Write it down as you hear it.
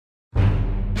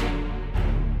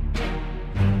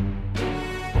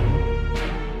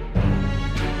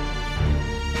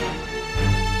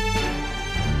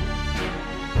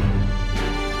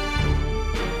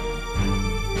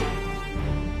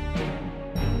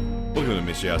Welcome to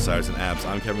Mystery Outsiders and Abs.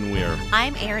 I'm Kevin Weir.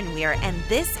 I'm Erin Weir, and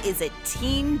this is a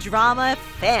teen drama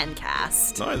fan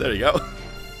cast. Oh, there you go.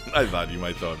 I thought you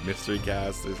might throw a mystery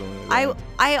cast or something like that.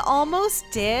 I almost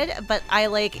did, but I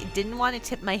didn't want to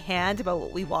tip my hand about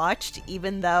what we watched,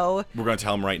 even though We're gonna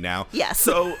tell them right now. Yes.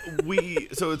 So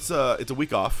it's a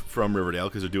week off from Riverdale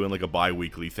because they're doing like a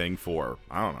bi-weekly thing for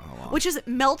I don't know how long. which is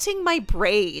melting my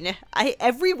brain.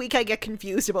 Every week I get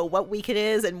confused about what week it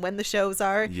is and when the shows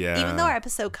are. Yeah. Even though our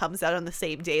episode comes out on the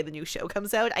same day the new show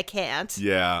comes out, I can't.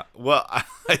 Yeah. Well,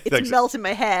 It's melting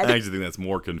my head. I actually think that's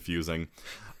more confusing.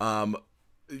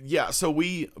 Yeah, so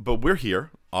we're here.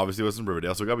 Obviously, it wasn't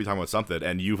Riverdale, so we got to be talking about something.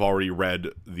 And you've already read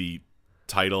the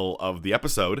title of the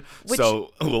episode,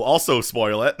 so we'll also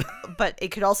spoil it. But it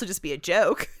could also just be a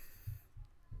joke.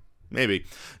 Maybe.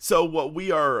 So what we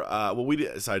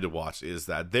decided to watch is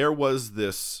that there was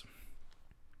this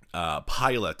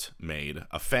pilot made,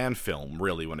 a fan film,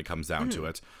 really, when it comes down to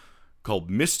it, called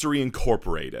Mystery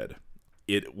Incorporated.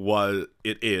 It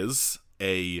is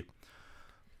a.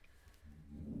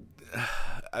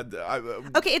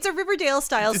 Okay, it's a Riverdale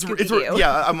style Scooby-Doo.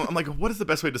 Yeah, I'm like, what is the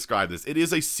best way to describe this? It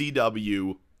is a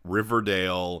CW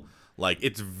Riverdale,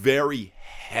 it's very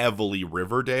heavily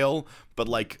Riverdale, but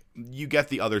you get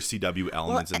the other CW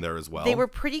elements in there as well. They were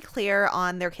pretty clear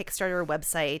on their Kickstarter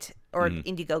website or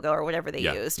Indiegogo or whatever they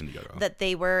used Indiegogo. that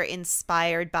they were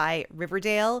inspired by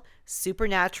Riverdale,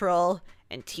 Supernatural,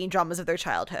 and teen dramas of their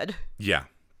childhood. Yeah.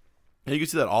 And you can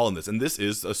see that all in this. And this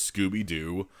is a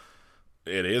Scooby-Doo.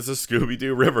 It is a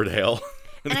Scooby-Doo Riverdale.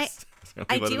 And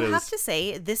I do have to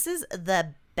say, this is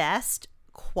the best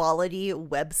quality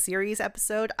web series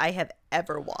episode I have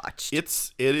ever watched. It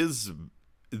is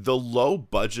the low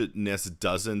budgetness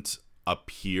doesn't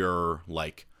appear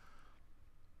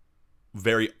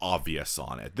very obvious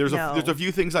on it. There's a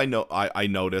few things I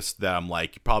noticed that I'm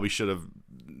like probably should have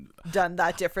done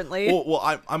that differently. Well,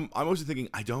 I'm also thinking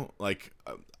I don't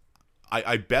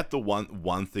I bet the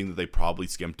one thing that they probably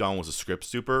skimped on was a script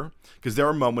super, because there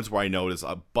are moments where I noticed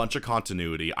a bunch of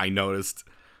continuity. I noticed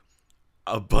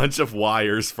a bunch of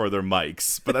wires for their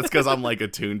mics, but that's because I'm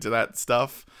attuned to that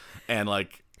stuff. And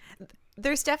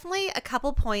there's definitely a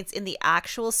couple points in the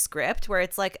actual script where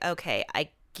it's okay,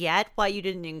 I get why you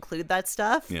didn't include that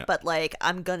stuff, but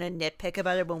I'm gonna nitpick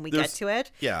about it when we get to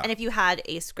it. Yeah. And if you had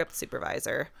a script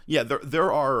supervisor,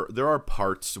 there are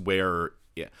parts where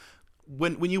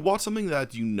when you watch something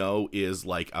that is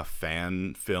a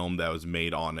fan film that was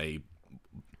made on a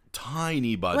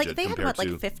tiny budget, they had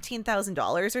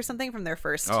 $15,000 or something from their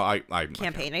first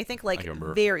campaign. I think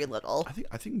very little.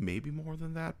 I think maybe more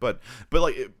than that, but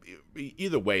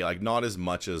either way, not as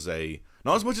much as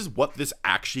what this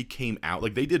actually came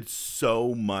out. They did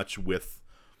so much with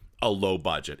a low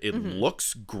budget. It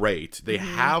looks great. They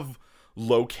have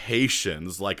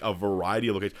locations, a variety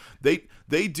of locations.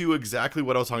 They do exactly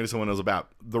what I was talking to someone else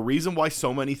about. The reason why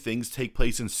so many things take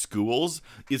place in schools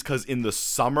is because in the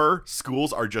summer,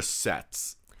 schools are just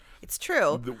sets. It's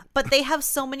true, but they have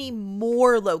so many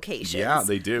more locations. Yeah,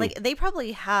 they do. They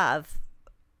probably have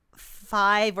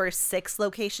 5 or 6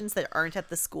 locations that aren't at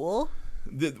the school. So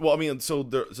they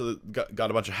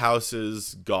got a bunch of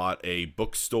houses, got a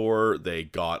bookstore, they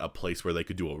got a place where they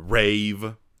could do a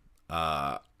rave.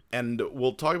 And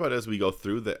we'll talk about it as we go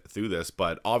through this,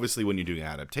 but obviously when you're doing an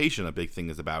adaptation, a big thing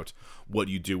is about what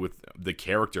you do with the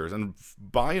characters. And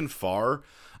by and far,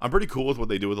 I'm pretty cool with what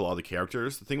they do with a lot of the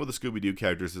characters. The thing with the Scooby-Doo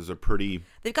characters is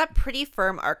they've got pretty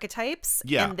firm archetypes.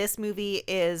 Yeah. And this movie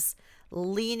is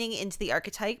leaning into the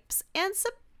archetypes and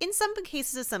in some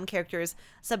cases, some characters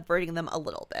subverting them a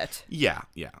little bit. Yeah.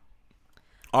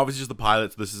 Obviously, just the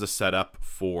pilots. This is a setup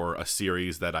for a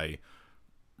series that I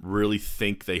really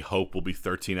think they hope will be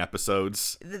 13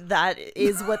 episodes. That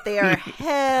is what they are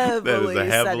heavily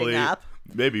setting up.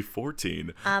 Maybe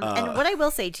 14. And what I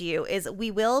will say to you is we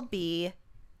will be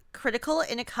critical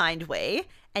in a kind way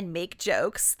and make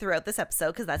jokes throughout this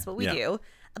episode, because that's what we do.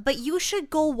 But you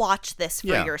should go watch this for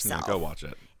yourself. Yeah, go watch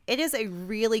it. It is a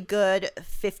really good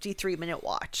 53-minute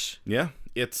watch. Yeah,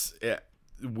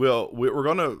 we're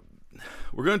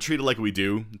gonna treat it like we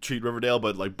do treat Riverdale,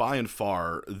 but by and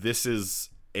far, this is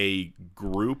a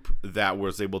group that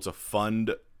was able to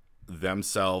fund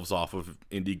themselves off of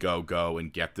Indiegogo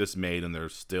and get this made, and they're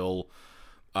still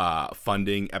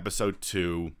funding episode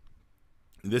 2.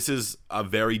 This is a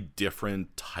very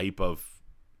different type of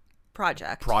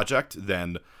project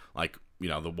than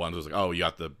the ones was you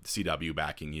got the CW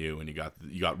backing you, and you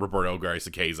got Roberto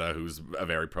Garcia-Sacasa, who's a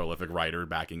very prolific writer,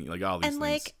 backing all these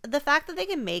things. And the fact that they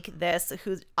can make this,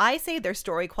 I say their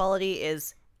story quality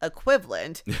is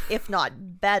equivalent, if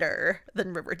not better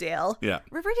than Riverdale. Yeah.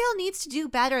 Riverdale needs to do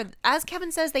better. As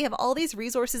Kevin says, they have all these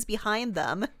resources behind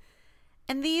them.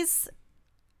 And these,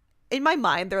 in my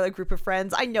mind, they're like a group of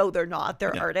friends. I know they're not.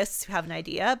 They're artists who have an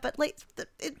idea, but like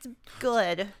it's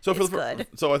good. So it's good.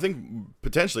 So I think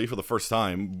potentially for the first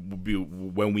time,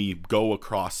 when we go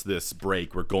across this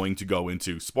break, we're going to go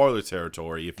into spoiler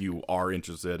territory. If you are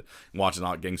interested in watching,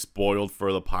 not getting spoiled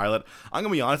for the pilot, I'm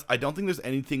gonna be honest. I don't think there's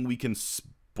anything we can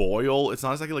spoil. It's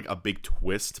not exactly like a big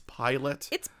twist pilot.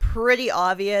 It's pretty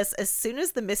obvious as soon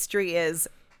as the mystery is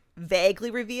vaguely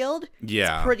revealed.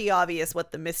 Yeah, it's pretty obvious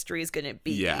what the mystery is going to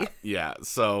be. Yeah.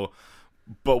 So,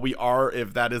 but we are,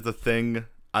 if that is the thing,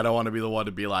 I don't want to be the one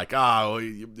to be like, oh,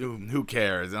 who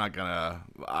cares? Not gonna.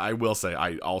 I will say,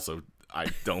 I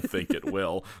don't think it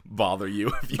will bother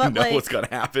you if you know like, what's gonna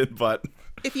happen. But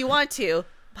if you want to,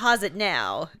 pause it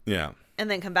now. Yeah. And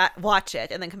then come back, watch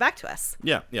it, and then come back to us.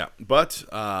 Yeah. But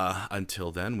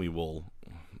until then, we will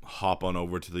hop on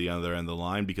over to the other end of the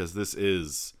line because this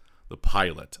is the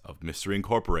pilot of Mystery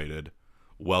Incorporated.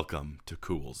 Welcome to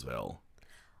Coolsville.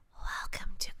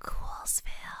 Welcome to Coolsville.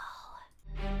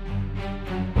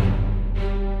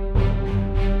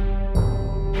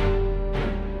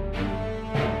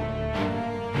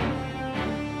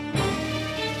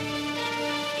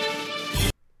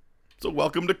 So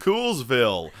welcome to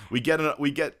Coolsville. We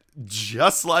get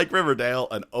just like Riverdale,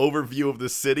 an overview of the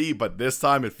city, but this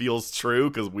time it feels true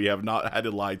because we have not had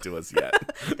it lied to us yet.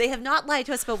 They have not lied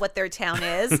to us about what their town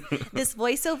is. This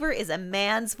voiceover is a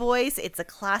man's voice. It's a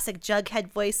classic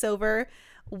Jughead voiceover.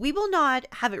 We will not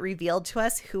have it revealed to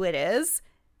us who it is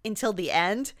until the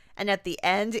end, and at the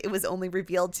end, it was only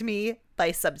revealed to me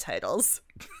by subtitles.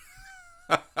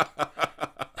 You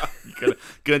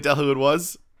couldn't tell who it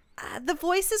was? The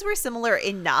voices were similar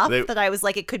enough that I was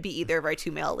like, it could be either of our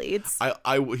two male leads.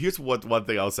 Here's one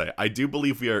thing I'll say. I do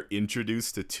believe we are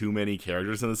introduced to too many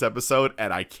characters in this episode,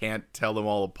 and I can't tell them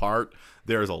all apart.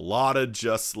 There's a lot of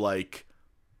just, like,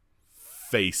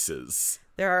 faces.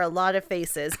 There are a lot of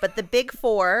faces, but the big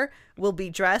four will be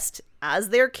dressed as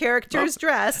their characters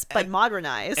dress, but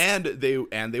modernized. And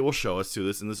they will show us to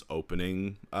this in this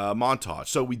opening montage.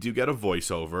 So we do get a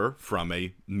voiceover from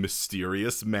a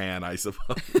mysterious man, I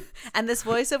suppose. And this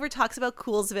voiceover talks about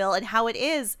Coolsville and how it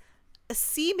is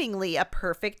seemingly a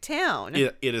perfect town.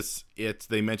 It is.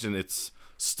 They mention it's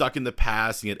stuck in the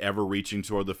past and yet ever reaching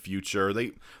toward the future.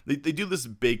 They do this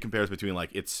big comparison between like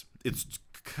it's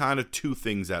kind of two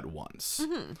things at once.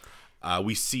 Mm-hmm.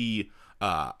 We see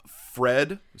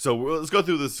Fred. So let's go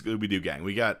through this Scooby-Doo gang.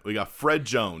 We got Fred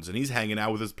Jones, and he's hanging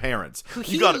out with his parents, who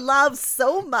he loves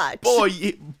so much.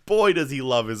 Boy, does he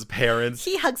love his parents.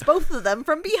 He hugs both of them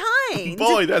from behind.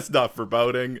 Boy, that's not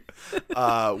foreboding.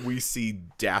 We see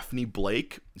Daphne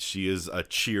Blake. She is a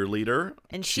cheerleader,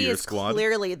 and she is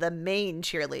clearly the main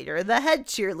cheerleader, the head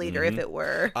cheerleader, if it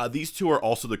were. These two are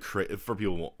also for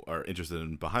people who are interested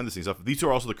in behind the scenes stuff. These two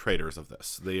are also the creators of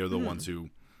this. They are the ones who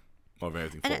move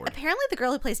everything forward. Apparently the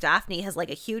girl who plays Daphne has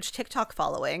like a huge TikTok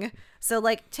following. So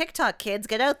like TikTok kids,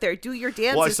 get out there, do your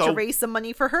dances to raise some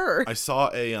money for her. I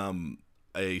saw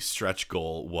a stretch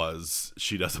goal was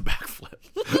she does a backflip.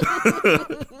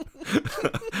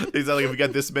 Exactly. If we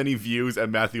get this many views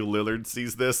and Matthew Lillard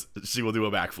sees this, she will do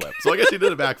a backflip. So I guess she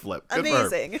did a backflip. Good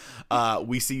Amazing. For her.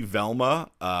 We see Velma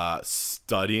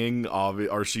studying,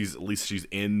 or she's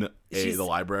in the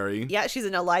library. Yeah, she's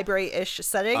in a library-ish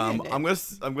setting. I'm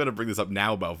gonna bring this up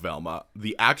now about Velma.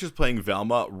 The actress playing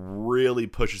Velma really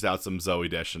pushes out some Zooey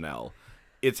Deschanel.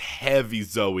 It's heavy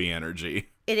Zoe energy.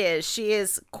 It is. She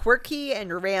is quirky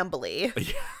and rambly.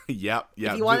 Yeah.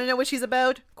 If you want to know what she's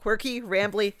about, quirky,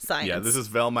 rambly science. Yeah, this is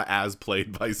Velma as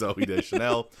played by Zooey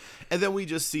Deschanel. And then we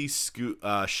just see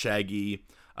Shaggy,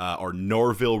 or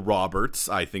Norville Roberts.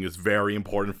 I think it's very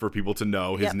important for people to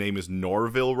know. His name is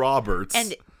Norville Roberts.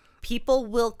 And people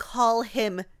will call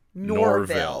him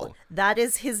Norville. That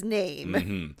is his name.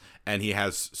 Mm-hmm. And he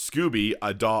has Scooby,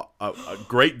 a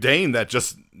Great Dane that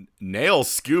just nails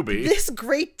Scooby. This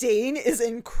Great Dane is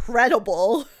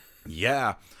incredible.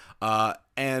 Yeah.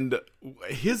 And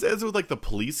his ends with like the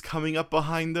police coming up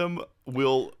behind them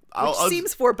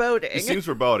seems foreboding. It seems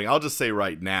foreboding. I'll just say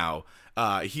right now,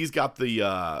 he's got the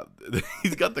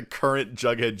current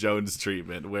Jughead Jones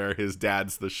treatment where his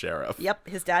dad's the sheriff. Yep,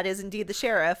 his dad is indeed the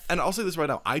sheriff. And I'll say this right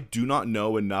now, I do not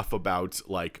know enough about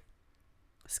like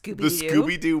Scooby-Doo. The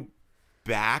Scooby-Doo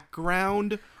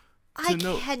background. I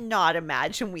cannot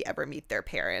imagine we ever meet their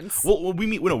parents. Well,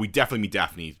 we definitely meet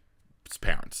Daphne's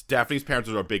parents. Daphne's parents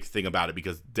are a big thing about it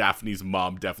because Daphne's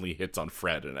mom definitely hits on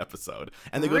Fred in an episode.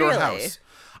 And they go to her house.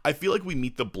 I feel like we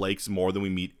meet the Blakes more than we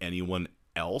meet anyone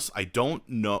else. I don't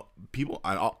know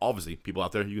obviously people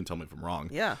out there, you can tell me if I'm wrong.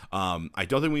 Yeah. I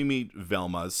don't think we meet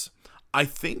Velma's. I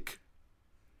think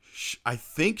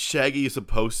Shaggy is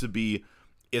supposed to be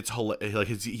like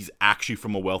he's actually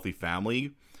from a wealthy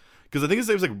family, because I think his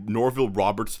name's like Norville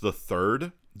Roberts the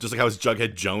Third, just like how it's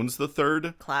Jughead Jones the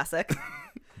Third. Classic.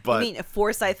 But you mean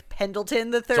Forsyth Pendleton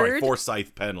the Third? Sorry,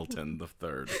 Forsyth Pendleton the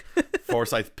Third.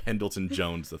 Forsyth Pendleton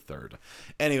Jones the Third.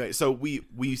 Anyway, so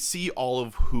we see all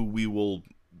of who we will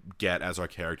get as our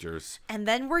characters. And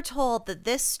then we're told that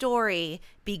this story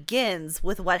begins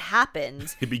with what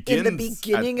happened in the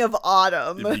beginning of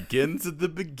autumn. It begins at the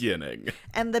beginning.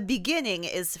 And the beginning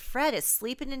is Fred is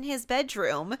sleeping in his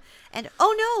bedroom, and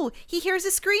oh no, he hears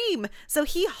a scream. So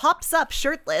he hops up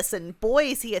shirtless, and boy,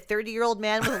 is he a 30-year-old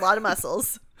man with a lot of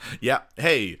muscles. Yeah.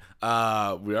 Hey, we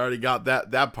already got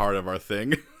that part of our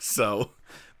thing. So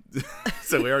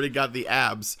we already got the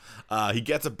abs. He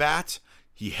gets a bat.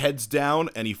 He heads down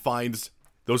and he finds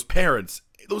those parents.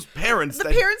 The parents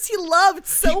he loved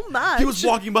so much. He was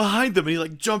walking behind them and he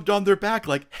like jumped on their back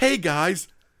like, "Hey guys,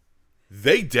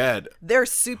 they dead. They're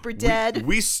super dead."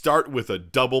 We start with a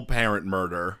double parent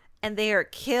murder. And they are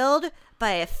killed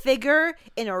by a figure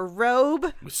in a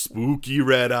robe with spooky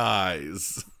red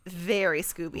eyes. Very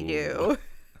Scooby-Doo.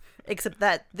 Except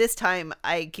that this time,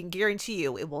 I can guarantee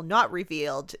you, it will not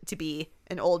revealed to be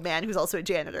an old man who's also a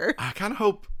janitor. I kind of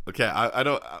hope. Okay, I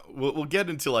don't. We'll get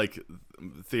into like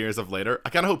theories of later. I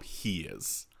kind of hope he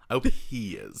is. I hope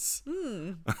he is.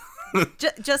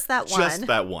 Just that one. Just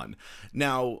that one.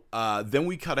 Now, then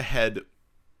we cut ahead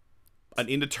an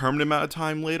indeterminate amount of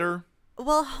time later.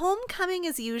 Well, Homecoming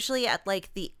is usually at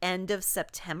like the end of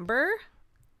September.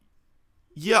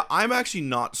 Yeah, I'm actually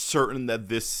not certain that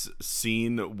this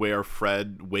scene where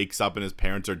Fred wakes up and his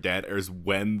parents are dead is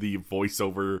when the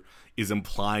voiceover is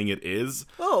implying it is.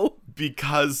 Oh.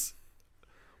 Because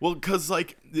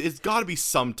like it's got to be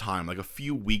some time, like a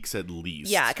few weeks at least.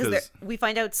 Yeah, because we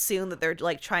find out soon that they're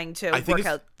like trying to work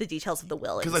out the details of the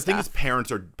will. Because I think his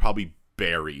parents are probably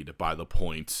buried by the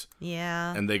point.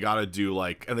 Yeah. And they got to do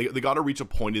like, and they got to reach a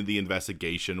point in the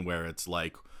investigation where it's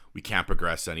like, we can't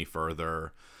progress any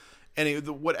further. And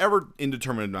whatever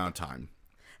indeterminate amount of time.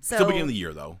 So, still beginning of the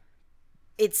year, though.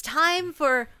 It's time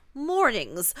for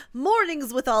mornings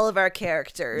with all of our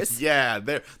characters. Yeah,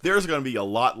 there's going to be a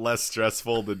lot less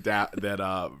stressful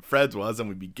than Fred's was, and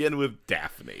we begin with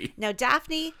Daphne. Now,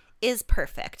 Daphne is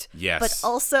perfect. Yes. But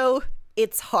also,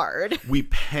 it's hard. We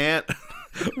pan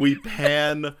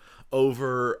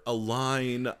over a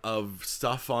line of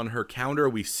stuff on her counter.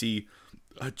 We see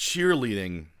a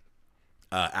cheerleading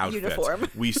outfit. Uniform.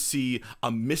 We see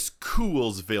a Miss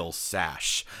Coolsville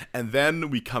sash. And then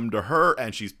we come to her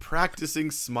and she's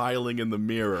practicing smiling in the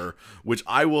mirror, which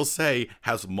I will say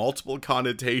has multiple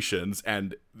connotations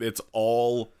and it's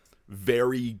all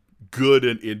very good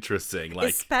and interesting. Like,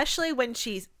 especially when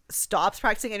she stops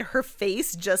practicing and her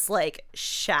face just like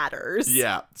shatters.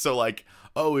 Yeah. So like,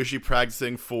 oh, is she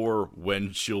practicing for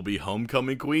when she'll be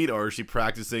homecoming queen, or is she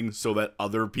practicing so that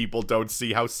other people don't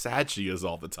see how sad she is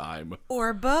all the time?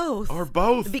 Or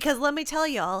both. Because let me tell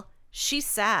y'all, she's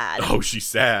sad. Oh, she's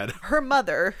sad. Her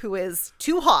mother, who is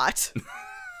too hot.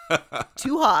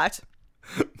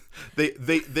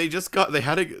 They just got, they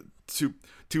had to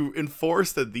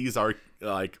enforce that these are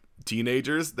like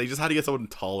teenagers. They just had to get someone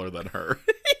taller than her.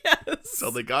 Yes.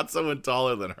 So they got someone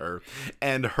taller than her,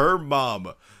 and her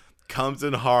mom comes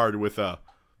in hard with a,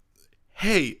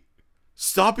 "Hey,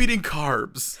 stop eating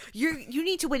carbs. You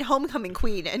need to win homecoming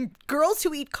queen, and girls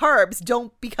who eat carbs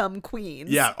don't become queens."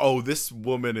 Yeah. Oh, this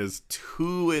woman is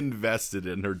too invested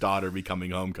in her daughter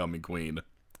becoming homecoming queen.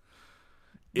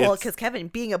 Well, because Kevin,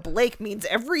 being a Blake means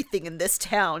everything in this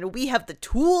town. We have the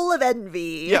tool of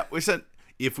envy. Yeah, we said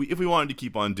if we wanted to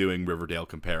keep on doing Riverdale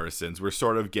comparisons, we're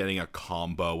sort of getting a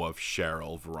combo of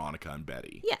Cheryl, Veronica, and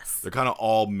Betty. Yes. They're kind of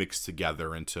all mixed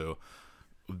together into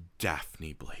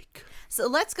Daphne Blake. So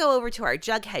let's go over to our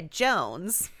Jughead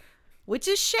Jones, which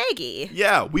is Shaggy.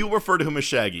 Yeah, we will refer to him as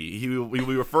Shaggy. He will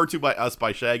be referred to by us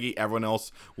by Shaggy. Everyone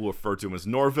else will refer to him as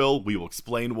Norville. We will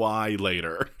explain why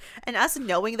later. And us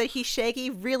knowing that he's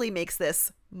Shaggy really makes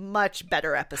this much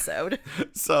better episode.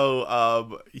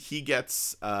 So he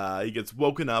gets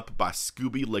woken up by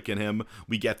Scooby licking him.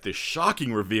 We get this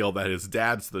shocking reveal that his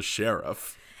dad's the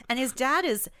sheriff. And his dad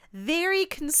is very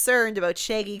concerned about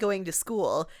Shaggy going to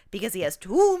school because he has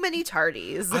too many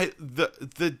tardies.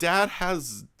 The dad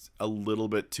has a little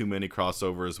bit too many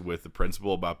crossovers with the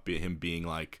principal about him being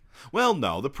like, well,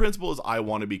 no, the principal is, I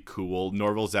want to be cool.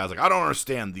 Norville's dad's like, I don't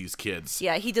understand these kids.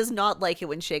 Yeah, he does not like it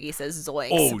when Shaggy says zoinks.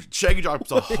 Oh, Shaggy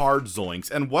drops a hard zoinks.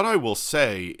 And what I will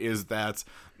say is that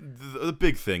the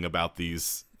big thing about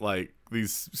these, like,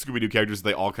 these Scooby-Doo characters,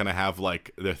 they all kind of have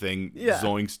like their thing, Yeah.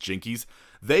 Zoinks, Jinkies.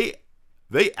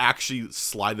 They actually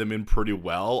slide them in pretty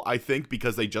well, I think,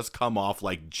 because they just come off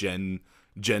like Gen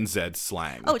Z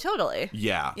slang. Oh, totally.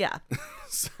 Yeah. Yeah.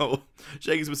 So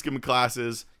Shaggy's been skipping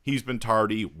classes. He's been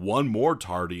tardy. One more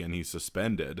tardy, and he's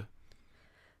suspended.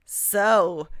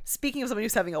 So, speaking of somebody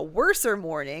who's having a worser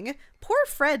morning, poor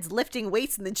Fred's lifting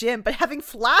weights in the gym, but having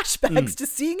flashbacks to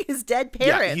seeing his dead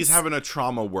parents. Yeah, he's having a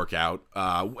trauma workout.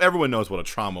 Everyone knows what a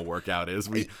trauma workout is.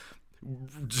 We've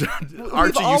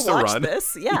Archie all used to watched run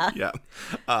this. Yeah. yeah,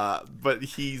 but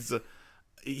he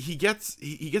gets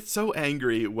so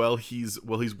angry while he's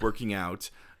working out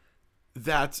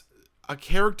that a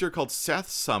character called Seth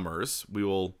Summers, we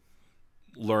will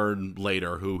learn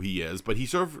later who he is, but he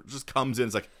sort of just comes in and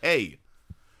is like, hey,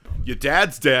 your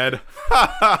dad's dead.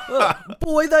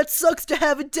 Boy, that sucks to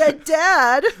have a dead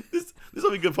dad. This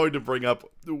will be a good point to bring up.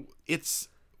 It's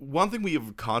one thing we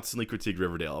have constantly critiqued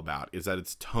Riverdale about is that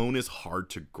its tone is hard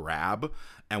to grab,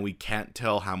 and we can't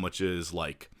tell how much is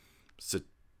like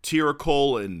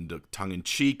satirical and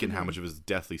tongue-in-cheek and how much of it is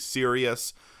deathly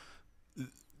serious.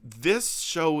 This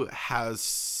show has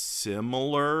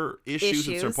similar issues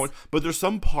at certain points, but there's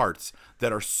some parts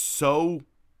that are so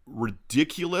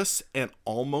ridiculous and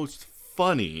almost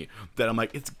funny that I'm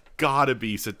like, it's gotta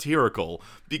be satirical,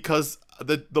 because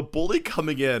the bully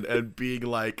coming in and being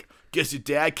like, guess your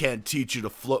dad can't teach you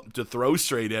to throw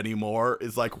straight anymore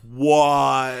is like,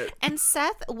 what? And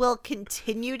Seth will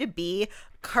continue to be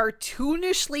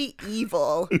cartoonishly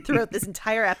evil throughout this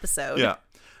entire episode. Yeah.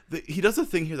 He does a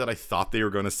thing here that I thought they were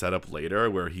going to set up later,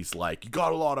 where he's like, you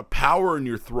got a lot of power in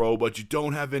your throw, but you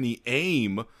don't have any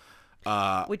aim.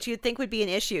 Which you'd think would be an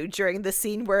issue during the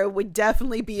scene where it would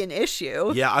definitely be an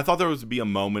issue. Yeah, I thought there was to be a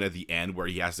moment at the end where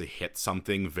he has to hit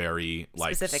something very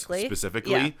like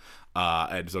specifically. Yeah.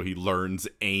 And so he learns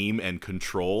aim and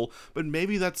control. But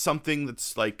maybe that's something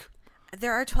that's like,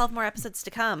 There are 12 more episodes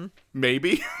to come.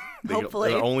 maybe.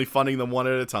 Hopefully. They're only funding them one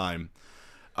at a time.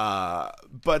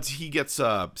 But he gets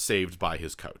saved by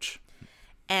his coach.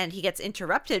 And he gets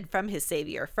interrupted from his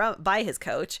savior by his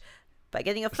coach by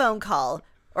getting a phone call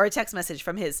or a text message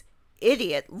from his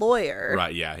idiot lawyer.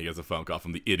 Right, yeah, he gets a phone call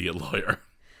from the idiot lawyer.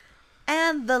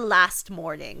 And the last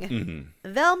morning,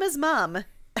 Velma's mom.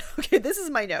 Okay, this is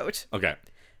my note. Okay.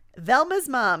 Velma's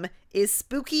mom is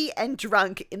spooky and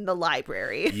drunk in the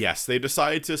library. Yes, they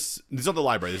decided to... This is not the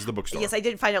library, this is the bookstore. Yes, I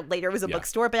did find out later it was a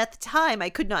bookstore, but at the time I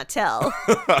could not tell.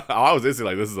 I was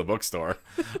instantly like, this is a bookstore.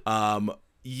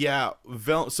 Yeah,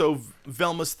 so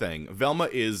Velma's thing. Velma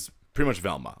is pretty much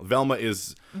Velma.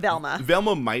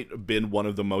 Velma might have been one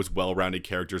of the most well-rounded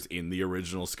characters in the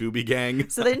original Scooby Gang.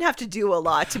 So they didn't have to do a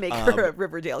lot to make her a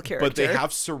Riverdale character. But they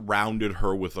have surrounded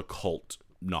her with occult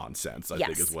nonsense, I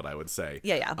think is what I would say.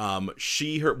 Yeah.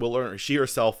 She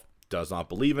herself does not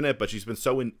believe in it, but she's been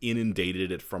so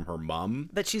inundated it from her mom.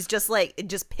 But she's just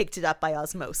picked it up by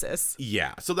osmosis.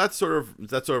 Yeah. So that's sort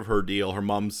of her deal. Her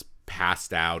mom's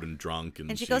passed out and drunk,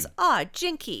 and she goes,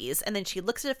 Jinkies. And then she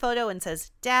looks at a photo and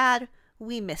says, Dad,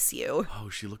 we miss you. Oh,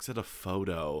 she looks at a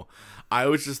photo. I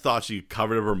always just thought she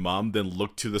covered up her mom, then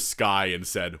looked to the sky and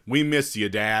said, we miss you,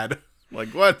 Dad. Like,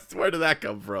 what? Where did that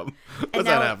come from? What's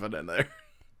that happening there?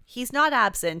 He's not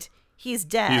absent. He's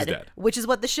dead. He's dead. Which is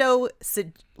what the show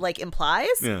implies.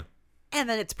 Yeah. And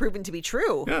then it's proven to be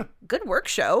true. Yeah. Good work,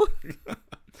 show. All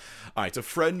right, so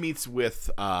Fred meets with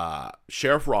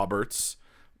Sheriff Roberts,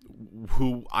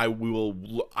 who I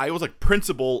was like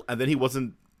principal, and then he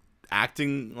wasn't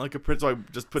acting like a principal.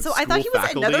 I just put so school I thought he was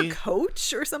faculty. Another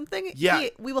coach or something. Yeah,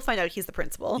 we will find out he's the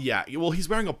principal. Yeah, well, he's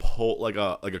wearing a like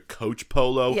a coach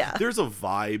polo. Yeah, there's a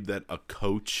vibe that a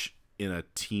coach in a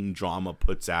teen drama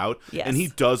puts out, yes. And he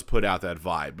does put out that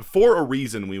vibe for a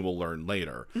reason we will learn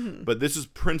later. Mm-hmm. But this is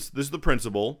the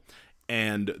principal,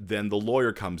 and then the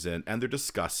lawyer comes in, and they're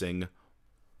discussing.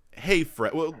 Hey,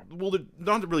 Fred. Well, they're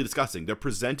not really discussing. They're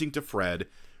presenting to Fred.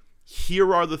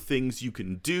 Here are the things you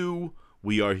can do.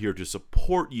 We are here to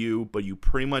support you, but you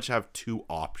pretty much have two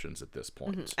options at this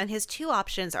point. Mm-hmm. And his two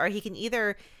options are he can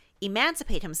either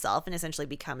emancipate himself and essentially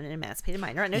become an emancipated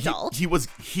minor, an adult.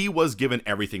 He was given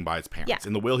everything by his parents. Yeah.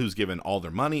 In the will, he was given all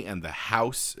their money and the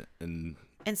house and.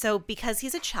 And so because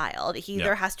he's a child, he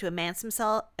either has to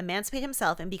emancipate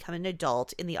himself and become an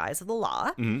adult in the eyes of the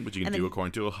law. Mm-hmm, which you can do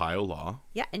according to Ohio law.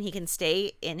 Yeah, and he can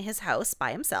stay in his house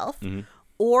by himself. Mm-hmm.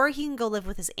 Or he can go live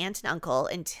with his aunt and uncle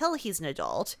until he's an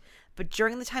adult. But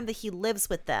during the time that he lives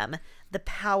with them, the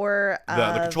power of...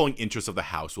 The controlling interest of the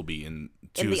house will be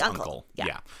to his uncle.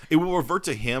 Yeah. It will revert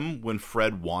to him when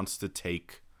Fred wants to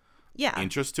take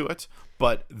interest to it.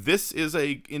 But this is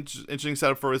a interesting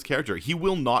setup for his character. He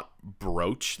will not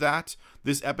broach that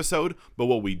this episode, but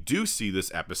what we do see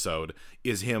this episode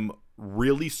is him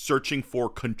really searching for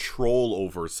control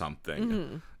over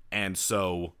something. And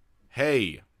so,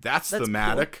 hey, that's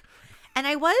thematic. Cool. And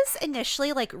I was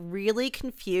initially like really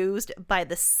confused by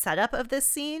the setup of this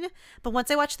scene, but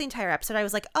once I watched the entire episode, I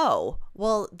was like, oh,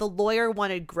 well, the lawyer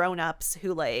wanted grown-ups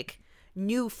who like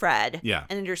knew Fred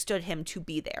and understood him to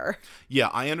be there. Yeah,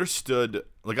 I understood.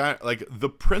 Like the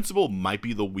principal might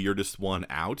be the weirdest one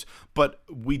out, but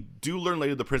we do learn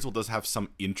later the principal does have some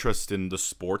interest in the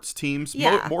sports teams,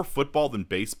 more football than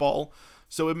baseball.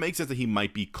 So it makes sense that he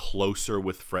might be closer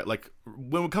with Fred. Like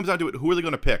when it comes down to it, who are they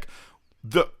going to pick?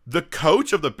 The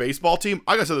coach of the baseball team,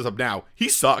 I gotta set this up now, he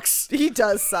sucks. He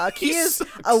does suck. He is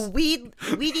a weedy,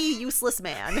 useless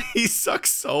man. He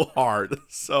sucks so hard.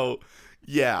 So,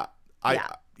 it's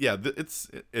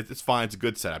fine. It's a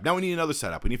good setup. Now we need another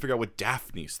setup. We need to figure out what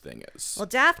Daphne's thing is. Well,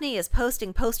 Daphne is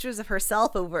posting posters of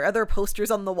herself over other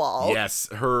posters on the wall. Yes,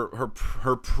 her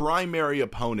primary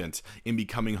opponent in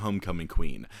becoming Homecoming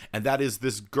Queen, and that is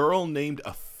this girl named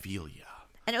Ophelia.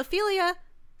 And Ophelia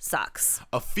sucks.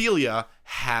 Ophelia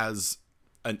has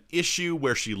an issue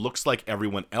where she looks like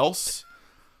everyone else.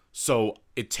 So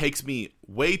it takes me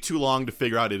way too long to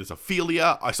figure out it is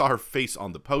Ophelia. I saw her face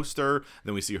on the poster.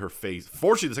 Then we see her face.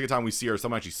 Fortunately, the second time we see her,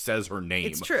 someone actually says her name.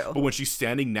 It's true. But when she's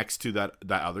standing next to that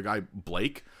other guy,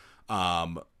 Blake,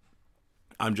 I'm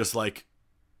just like,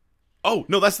 oh,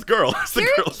 no, that's the girl. That's the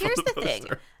girl. Here's the thing.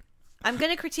 I'm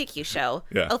going to critique you, show.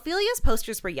 Yeah. Ophelia's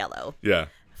posters were yellow. Yeah.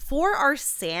 For our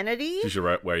sanity. She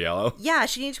should wear yellow? Yeah,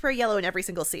 she needs to wear yellow in every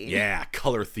single scene. Yeah,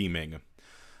 color theming.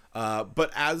 But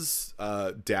as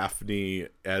Daphne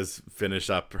has finished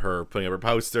up her putting up her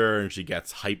poster and she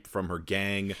gets hyped from her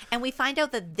gang. And we find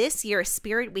out that this year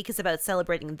Spirit Week is about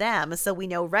celebrating them. So we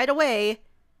know right away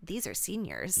these are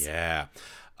seniors. Yeah.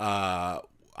 I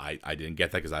didn't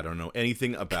get that because I don't know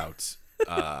anything about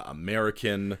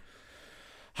American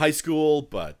high school,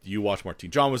 but you watch more teen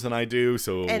dramas than I do,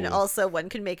 so... And also one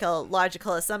can make a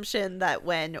logical assumption that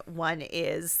when one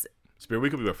is... Spirit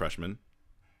Week will be a freshman.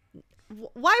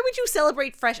 Why would you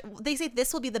celebrate fresh? They say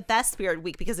this will be the best Spirit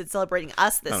Week because it's celebrating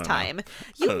us this time.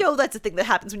 You know that's a thing that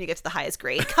happens when you get to the highest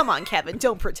grade. Come on, Kevin,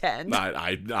 don't pretend.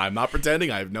 I'm not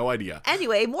pretending. I have no idea.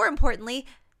 Anyway, more importantly,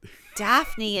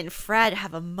 Daphne and Fred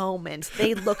have a moment.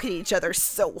 They look at each other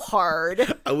so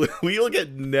hard. We will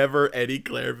get never any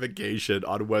clarification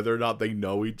on whether or not they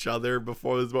know each other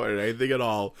before this moment or anything at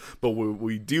all. But what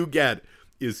we do get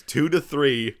is 2 to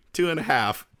 3,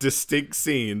 2.5 distinct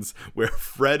scenes where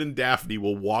Fred and Daphne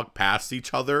will walk past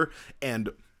each other and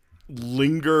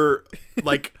linger,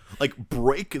 like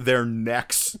break their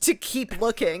necks to keep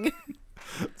looking.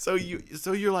 So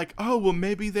you're like, oh well,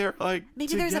 maybe they're like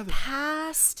maybe together. There's a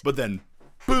past. But then,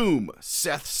 boom!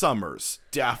 Seth Summers,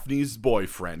 Daphne's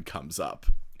boyfriend, comes up.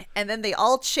 And then they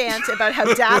all chant about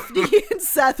how Daphne and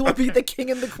Seth will be the king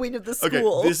and the queen of the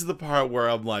school. Okay, this is the part where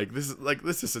I'm like, this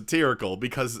is satirical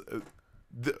because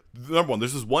number one,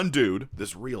 there's this one dude,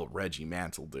 this real Reggie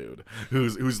Mantle dude,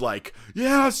 who's like,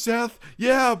 yeah, Seth,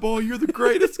 yeah, boy, you're the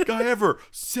greatest guy ever,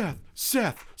 Seth.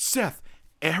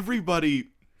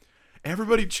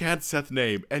 Everybody chants Seth's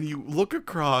name, and you look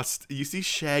across, you see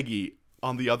Shaggy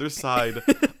on the other side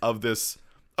of this.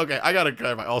 Okay, I gotta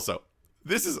clarify also.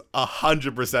 This is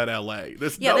 100% LA.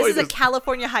 This is a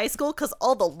California high school because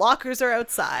all the lockers are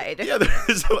outside. Yeah,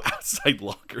 there's no outside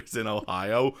lockers in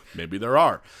Ohio. Maybe there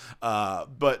are.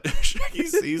 But Shaggy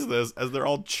sees this as they're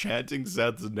all chanting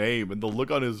Seth's name, and the look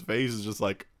on his face is just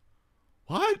like,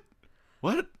 what?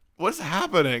 What's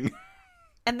happening?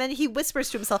 And then he whispers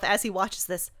to himself as he watches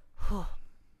this,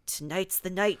 tonight's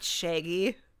the night,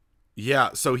 Shaggy.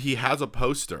 Yeah, so he has a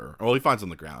poster. Well, he finds it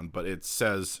on the ground, but it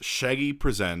says Shaggy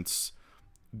presents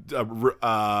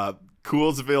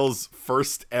Coolsville's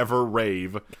first ever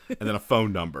rave, and then a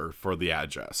phone number for the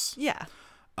address. Yeah.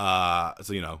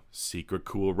 So, secret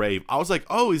cool rave. I was like,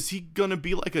 oh, is he gonna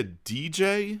be like a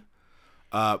DJ?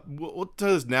 What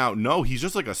does now? No, he's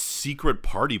just like a secret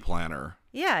party planner.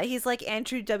 Yeah, he's like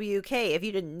Andrew WK, if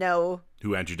you didn't know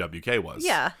who Andrew WK was.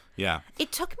 Yeah.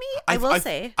 It took me, I will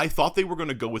say. I thought they were going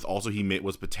to go with also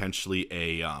was potentially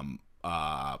a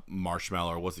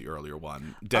Marshmallow, or was the earlier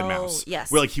one? Deadmau5.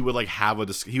 Yes. Where like he would like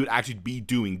he would actually be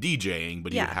doing DJing,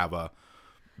 but he would have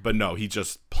but no, he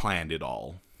just planned it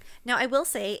all. Now, I will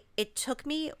say it took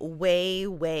me way,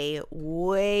 way,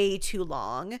 way too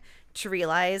long to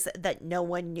realize that no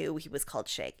one knew he was called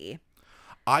Shaggy.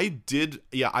 I did.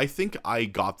 Yeah, I think I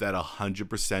got that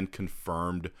 100%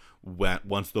 confirmed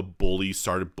once the bullies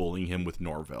started bullying him with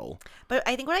Norville. But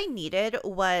I think what I needed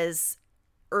was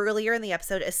earlier in the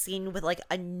episode a scene with like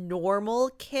a normal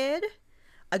kid,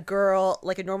 a girl,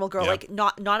 like a normal girl, Yeah. like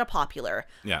not a popular,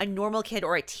 Yeah. a normal kid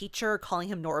or a teacher calling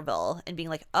him Norville and being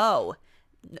like, oh,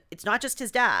 it's not just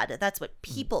his dad. That's what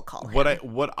people call him.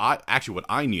 What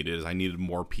I needed is I needed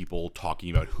more people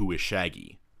talking about who is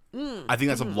Shaggy. I think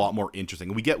that's a lot more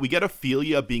interesting. We get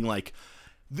Ophelia being like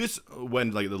this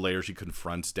when like the later she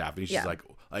confronts Daphne. She's Yeah.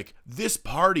 like this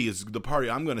party is the party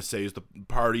I'm gonna say is the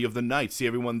party of the night. See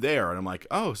everyone there, and I'm like,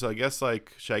 oh, so I guess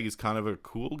like Shaggy's kind of a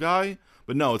cool guy,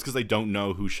 but no, it's because they don't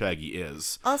know who Shaggy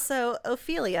is. Also,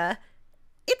 Ophelia,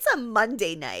 it's a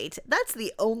Monday night. That's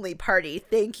the only party.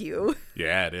 Thank you.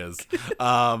 Yeah, it is.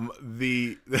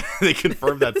 They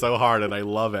confirmed that so hard, and I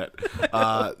love it.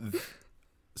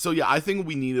 So yeah, I think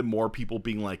we needed more people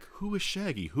being like, "Who is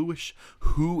Shaggy? Who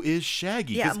is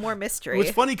Shaggy?" Yeah, 'Cause more mystery.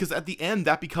 It's funny because at the end,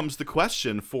 that becomes the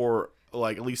question for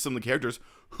like at least some of the characters: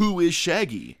 who is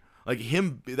Shaggy? Like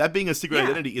him, that being a secret Yeah.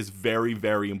 identity is very,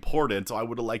 very important. So I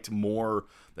would have liked more.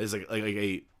 There's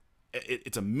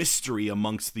it's a mystery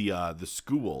amongst the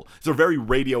school. It's a very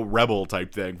Radio Rebel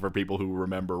type thing for people who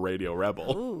remember Radio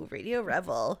Rebel. Ooh, Radio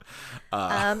Rebel.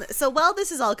 So while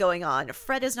this is all going on,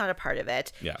 Fred is not a part of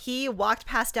it. Yeah. He walked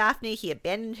past Daphne. He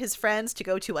abandoned his friends to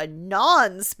go to a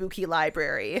non-spooky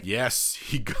library. Yes,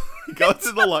 he goes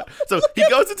to the so he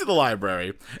goes into the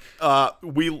library.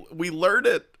 We learned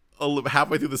it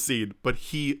halfway through the scene, but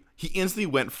he instantly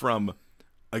went from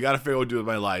I gotta figure out what to do with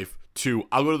my life to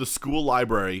I'll go to the school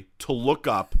library to look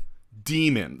up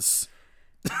demons.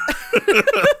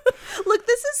 Look,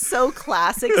 this is so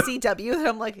classic CW that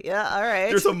I'm like, yeah, all right.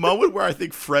 There's a moment where I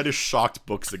think Fred is shocked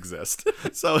books exist.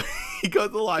 So he goes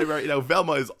to the library. You know,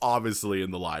 Velma is obviously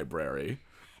in the library.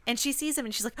 And she sees him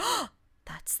and she's like, oh,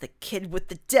 that's the kid with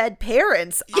the dead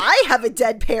parents. I have a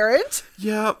dead parent.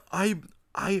 Yeah, I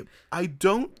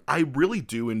really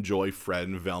do enjoy Fred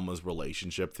and Velma's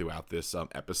relationship throughout this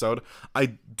episode.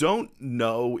 I don't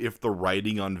know if the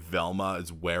writing on Velma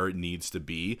is where it needs to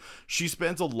be. She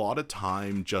spends a lot of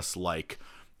time just like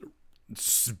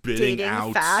spitting Dating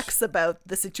out facts about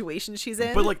the situation she's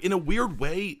in. but like in a weird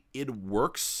way, it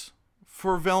works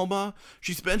for Velma.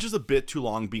 She spends just a bit too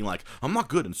long being like, I'm not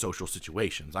good in social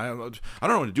situations. I don't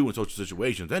know what to do in social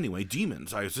situations. Anyway,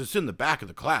 demons. I sit in the back of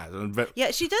the class. And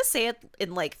yeah, she does say it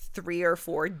in like 3 or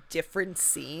 4 different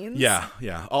scenes.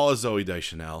 yeah. All Zoe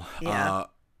Deschanel. Yeah.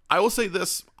 I will say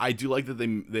this. I do like that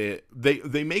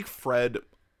they make Fred.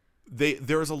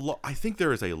 There is a lot. I think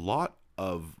there is a lot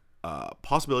of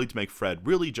possibility to make Fred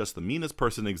really just the meanest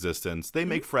person in existence. They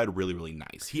make Fred really, really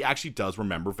nice. He actually does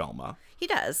remember Velma. He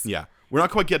does. Yeah. We're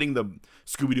not quite getting the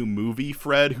Scooby-Doo movie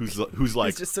Fred, who's like,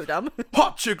 He's just so dumb.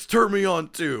 hot chicks turn me on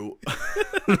too.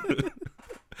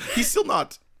 He's still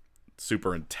not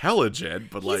super intelligent,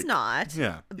 but like He's not.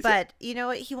 Yeah. But you know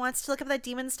what? He wants to look up that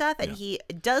demon stuff, and he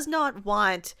does not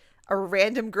want a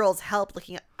random girl's help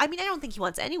looking up. I mean, I don't think he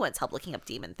wants anyone's help looking up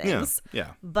demon things.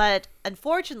 Yeah. But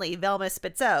unfortunately, Velma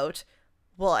spits out,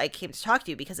 well, I came to talk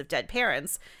to you because of dead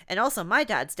parents, and also my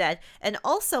dad's dead, and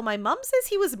also my mom says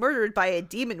he was murdered by a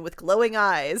demon with glowing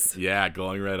eyes. Yeah,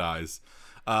 glowing red eyes.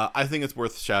 I think it's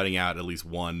worth shouting out at least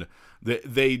one.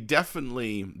 They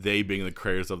definitely, they being the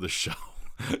creators of the show,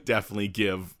 definitely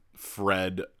give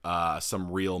Fred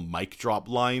some real mic drop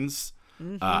lines.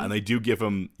 And they do give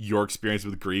him, your experience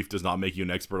with grief does not make you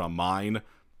an expert on mine,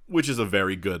 which is a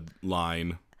very good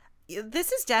line.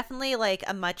 This is definitely like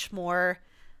a much more,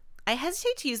 I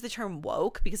hesitate to use the term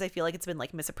woke because I feel like it's been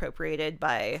like misappropriated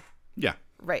by, Yeah.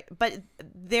 right. But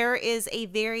there is a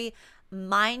very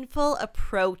mindful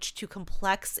approach to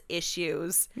complex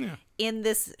issues in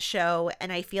this show,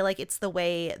 and I feel like it's the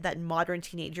way that modern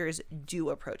teenagers do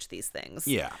approach these things.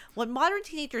 Yeah. What modern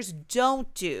teenagers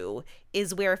don't do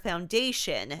is wear a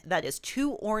foundation that is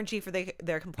too orangey for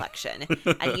their complexion.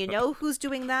 And you know who's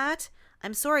doing that?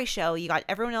 I'm sorry, show. You got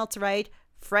everyone else right.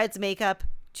 Fred's makeup,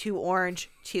 too orange,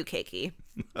 too cakey.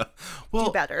 Well,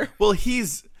 Do better. Well,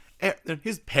 his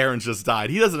parents just died.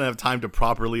 He doesn't have time to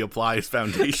properly apply his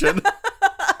foundation.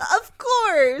 Of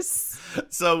course.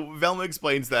 So Velma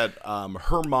explains that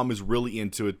her mom is really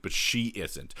into it, but she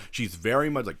isn't. She's very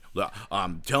much like,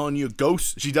 I'm telling you,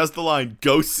 ghosts. She does the line,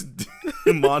 ghosts,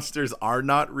 monsters are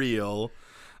not real.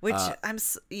 Which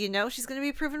she's going to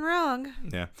be proven wrong.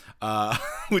 Yeah.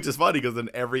 Which is funny because in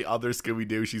every other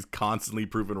Scooby-Doo, she's constantly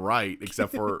proven right,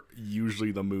 except for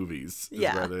usually the movies is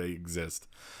where they exist.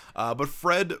 But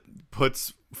Fred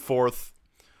puts forth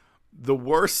the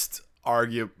worst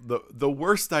the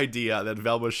worst idea that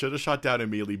Velma should have shot down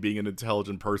immediately, being an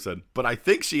intelligent person. But I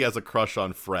think she has a crush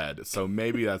on Fred, so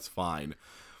maybe that's fine.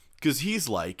 Because he's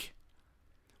like,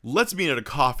 let's meet at a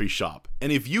coffee shop.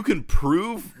 And if you can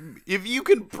prove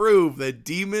that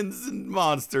demons and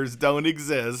monsters don't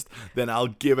exist, then I'll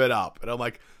give it up. And I'm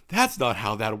like, that's not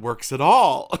how that works at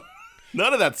all.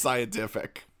 None of that's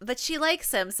scientific. But she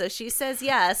likes him, so she says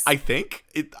yes. I think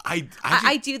it.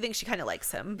 I do think she kind of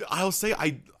likes him. I'll say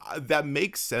that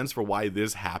makes sense for why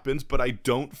this happens, but I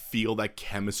don't feel that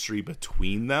chemistry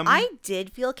between them. I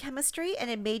did feel chemistry, and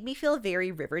it made me feel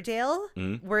very Riverdale,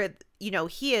 where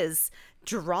he is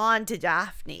drawn to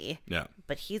Daphne. Yeah,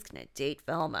 but he's gonna date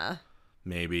Velma.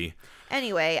 Maybe.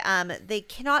 Anyway, they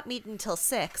cannot meet until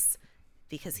 6.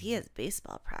 Because he has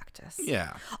baseball practice.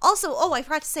 Yeah. Also, I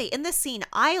forgot to say, in this scene,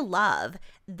 I love,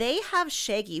 they have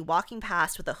Shaggy walking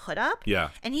past with a hood up. Yeah.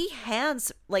 And he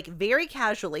hands, like, very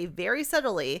casually, very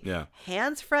subtly,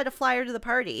 hands Fred a flyer to the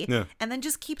party. Yeah. And then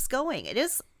just keeps going. It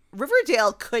is,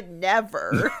 Riverdale could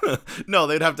never. No,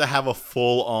 they'd have to have a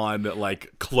full-on,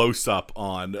 like, close-up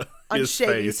on his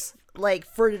Shaggy's, face. like,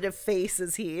 furtive face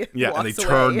as he Yeah, walks and they away.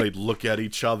 turn, they'd look at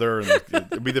each other, and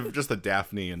it'd be just the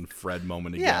Daphne and Fred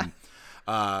moment again. Yeah.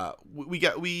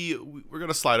 We're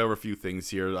gonna slide over a few things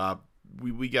here.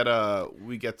 We get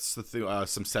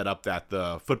some setup that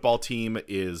the football team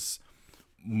is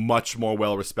much more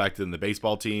well respected than the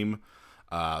baseball team,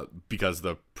 because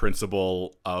the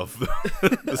principal of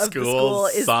the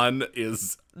school's son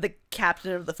is the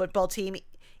captain of the football team,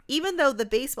 even though the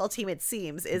baseball team, it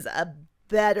seems, is a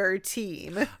better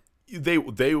team. They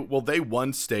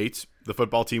won state. The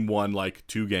football team won like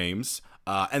 2 games.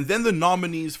 And then the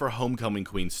nominees for Homecoming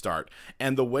Queen start.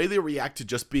 And the way they react to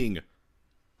just being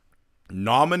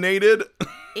nominated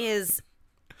is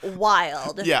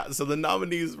wild. Yeah, so the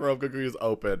nominees for Homecoming Queen is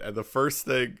open, and the first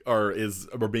thing are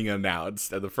being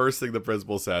announced, and the first thing the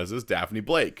principal says is Daphne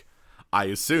Blake. I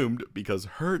assumed because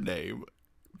her name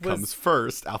comes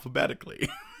first alphabetically.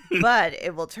 But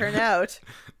it will turn out,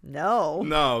 no.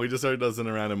 No, he just started does it in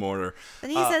a random order. Then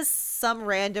he says some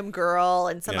random girl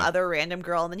and some other random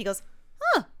girl, and then he goes,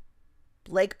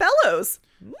 Blake Bellows.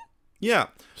 Yeah.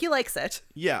 He likes it.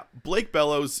 Yeah, Blake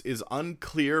Bellows is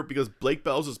unclear because Blake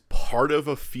Bellows is part of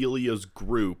Ophelia's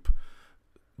group,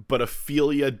 but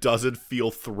Ophelia doesn't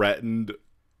feel threatened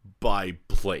by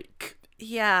Blake.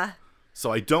 Yeah.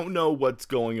 So I don't know what's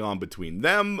going on between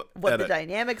them. What the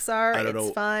dynamics are. I don't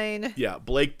know. Fine. Yeah,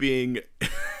 Blake being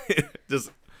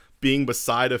just being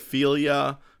beside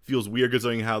Ophelia feels weird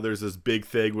considering how there's this big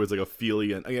thing where it's like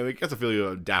Ophelia. I guess Ophelia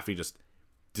and Daphne just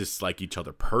dislike each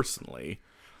other personally.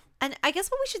 And I guess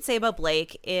what we should say about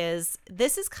Blake is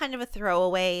this is kind of a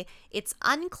throwaway. It's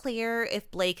unclear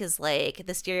if Blake is like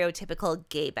the stereotypical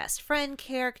gay best friend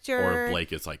character. Or if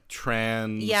Blake is like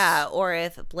trans. Yeah, or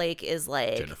if Blake is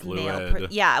like gender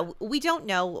fluid. Yeah, we don't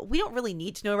know. We don't really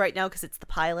need to know right now because it's the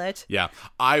pilot. Yeah.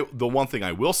 The one thing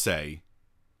I will say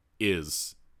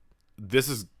is this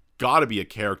has got to be a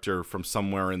character from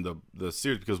somewhere in the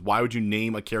series, because why would you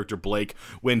name a character Blake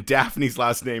when Daphne's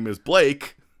last name is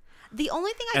Blake? The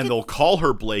only thing they'll call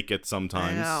her Blake at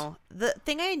sometimes. I know. The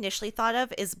thing I initially thought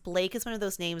of is Blake is one of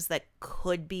those names that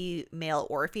could be male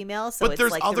or female. So but it's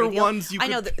there's like other ones you could...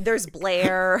 I know there's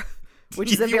Blair,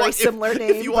 which is a very similar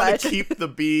name. If you want to keep the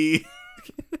B.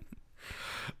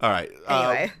 All right.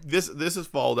 Anyway. This is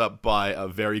followed up by a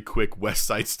very quick West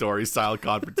Side Story style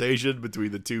confrontation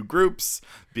between the two groups,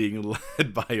 being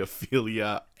led by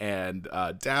Ophelia and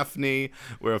Daphne,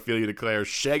 where Ophelia declares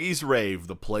Shaggy's Rave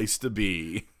the place to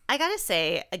be. I gotta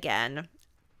say, again,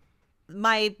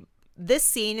 this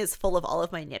scene is full of all of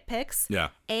my nitpicks. Yeah.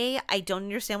 I don't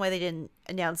understand why they didn't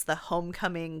announce the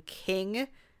Homecoming King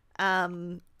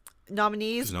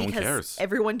nominees, no one cares.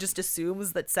 Everyone just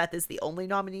assumes that Seth is the only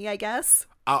nominee, I guess.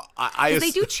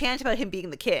 They do chant about him being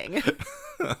the king.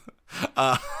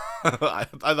 I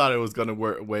thought it was going to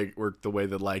work the way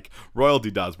that like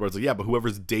royalty does, where it's like, yeah, but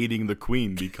whoever's dating the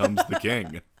queen becomes the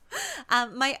king.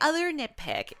 My other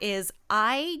nitpick is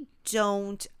I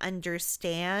don't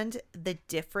understand the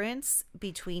difference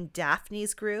between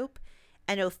Daphne's group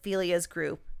and Ophelia's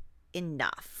group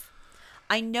enough.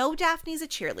 I know Daphne's a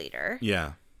cheerleader.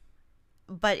 Yeah.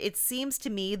 But it seems to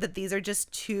me that these are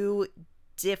just two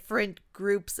different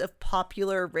groups of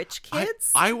popular rich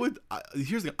kids.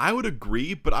 Here's the thing. I would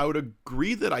agree, but I would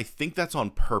agree that I think that's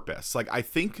on purpose. Like, I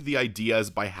think the idea is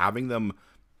by having them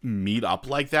meet up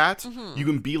like that, you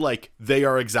can be like, they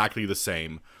are exactly the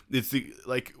same. It's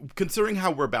considering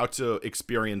how we're about to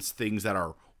experience things that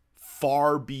are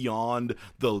far beyond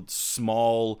the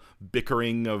small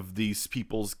bickering of these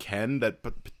people's ken, that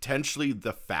potentially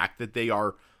the fact that they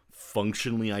are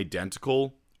functionally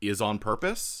identical is on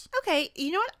purpose. Okay,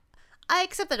 you know what? I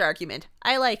accept that argument.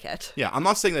 I like it. Yeah, I'm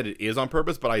not saying that it is on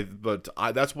purpose, but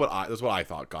that's what I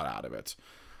thought got out of it.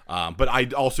 But I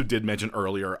also did mention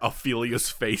earlier, Ophelia's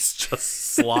face just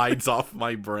slides off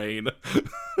my brain.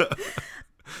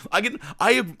 I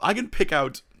can pick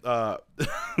out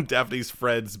Daphne's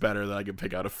friends better than I can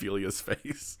pick out Ophelia's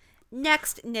face.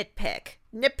 Next nitpick.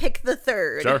 Nitpick the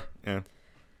third. Sure. Yeah.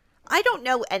 I don't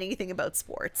know anything about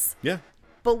sports. Yeah.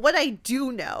 But what I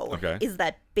do know is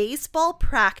that baseball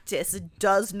practice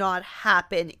does not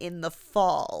happen in the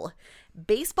fall.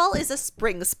 Baseball is a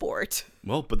spring sport.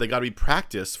 Well, but they got to be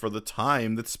practiced for the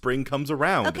time that spring comes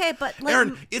around. Okay, but like,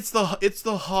 Aaron, it's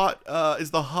the hot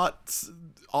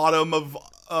autumn of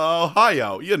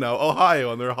Ohio. You know,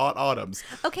 Ohio and their hot autumns.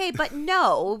 Okay, but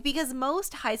no, because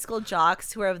most high school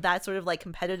jocks who are of that sort of like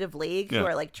competitive league, who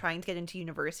are like trying to get into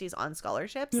universities on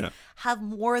scholarships, have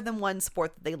more than one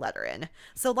sport that they letter in.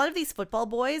 So a lot of these football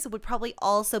boys would probably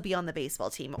also be on the baseball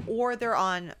team, or they're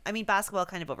on, I mean, basketball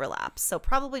kind of overlaps, so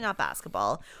probably not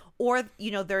basketball, or,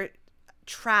 you know, they're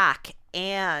track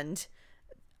and...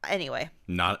 Anyway.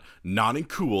 Not in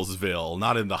Coolsville.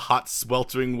 Not in the hot,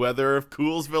 sweltering weather of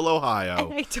Coolsville, Ohio.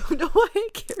 And I don't know why I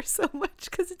care so much,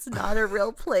 because it's not a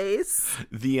real place.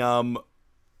 The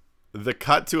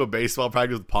cut to a baseball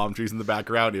practice with palm trees in the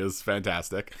background is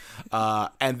fantastic.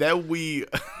 And then we...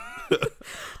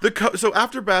 So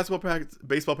after baseball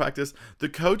practice, the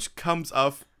coach comes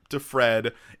up to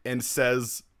Fred and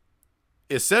says,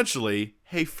 essentially,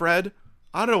 hey, Fred,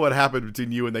 I don't know what happened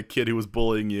between you and that kid who was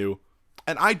bullying you.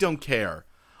 And I don't care.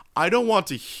 I don't want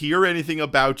to hear anything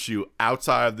about you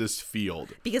outside of this field.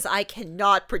 Because I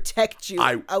cannot protect you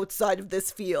outside of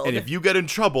this field. And if you get in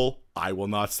trouble, I will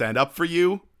not stand up for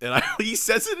you. And he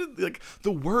says it, like,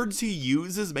 the words he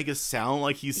uses make it sound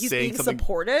like he's saying being something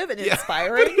supportive and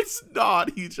inspiring. But it's not.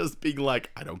 He's just being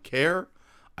like, I don't care.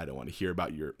 I don't want to hear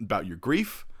about your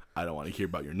grief. I don't want to hear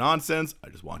about your nonsense. I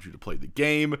just want you to play the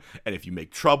game. And if you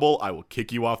make trouble, I will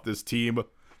kick you off this team.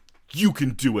 You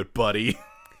can do it, buddy.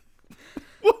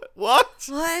 What?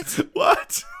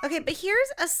 Okay, but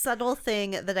here's a subtle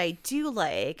thing that I do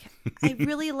like. I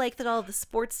really like that all the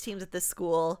sports teams at this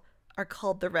school are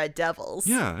called the Red Devils.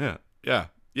 Yeah.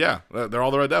 They're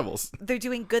all the Red Devils. They're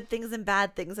doing good things and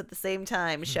bad things at the same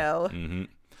time, show. Mm-hmm.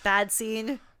 Bad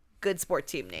scene, good sport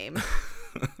team name.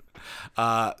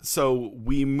 So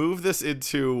we move this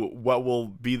into what will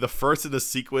be the first in a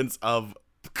sequence of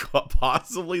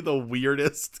possibly the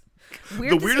weirdest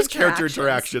character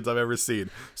interactions I've ever seen.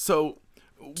 So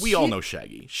we all know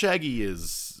Shaggy. Shaggy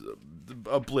is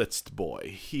a blitzed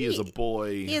boy. He is a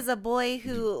boy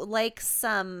who likes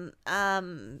some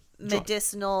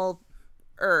medicinal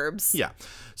herbs. Yeah.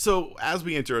 So as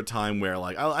we enter a time where,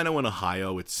 like, I know in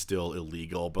Ohio it's still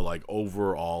illegal, but like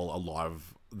overall a lot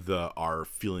of our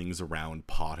feelings around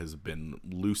pot has been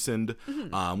loosened.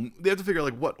 Mm-hmm. They have to figure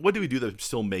like what do we do that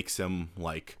still makes him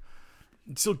like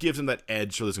still gives him that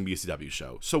edge so there's gonna be a CW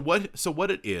show. So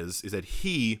what it is that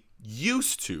he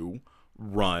used to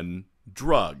run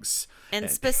drugs. And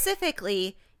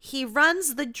specifically, he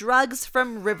runs the drugs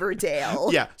from Riverdale.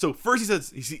 Yeah. So first he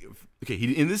says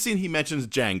in this scene he mentions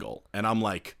Jangle, and I'm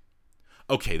like,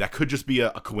 okay, that could just be a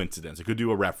coincidence. It could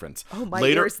do a reference. Oh, my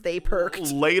ears, they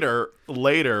perked.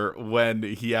 Later, when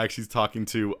he actually is talking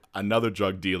to another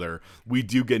drug dealer, we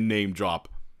do get name drop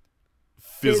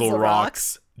Fizzle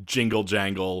Rocks, Jingle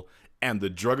Jangle, and the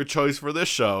drug of choice for this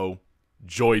show,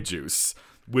 Joy Juice,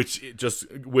 which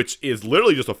is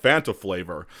literally just a Fanta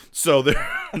flavor. So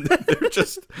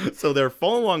they're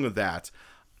following along with that.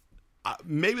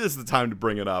 Maybe this is the time to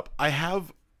bring it up. I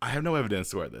have no evidence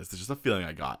to this. It's just a feeling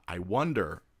I got. I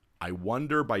wonder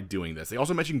by doing this. They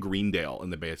also mentioned Greendale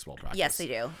in the baseball practice. Yes, they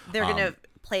do. They're going to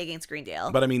play against Greendale.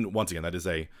 But I mean, once again,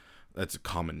 that's a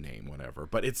common name, whatever.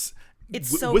 But it's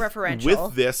so referential.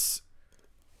 With this,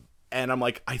 and I'm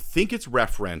like, I think it's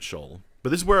referential. But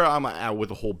this is where I'm at with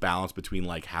the whole balance between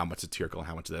like how much satirical and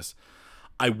how much of this.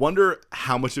 I wonder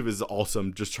how much of it is also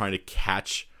just trying to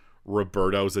catch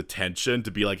Roberto's attention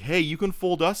to be like, hey, you can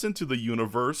fold us into the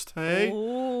universe. Hey.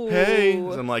 Ooh. Hey.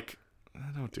 So I'm like,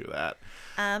 don't do that.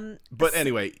 But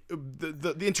anyway,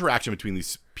 the interaction between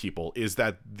these people is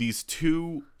that these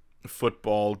two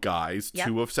football guys,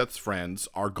 two of Seth's friends,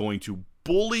 are going to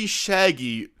bully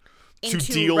Shaggy to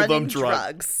deal them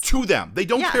drugs to them. They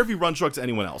don't care if he runs drugs to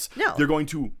anyone else. No. They're going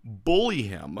to bully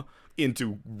him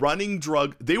into running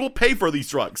drug. They will pay for these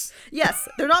drugs. Yes,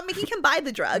 they're not making him buy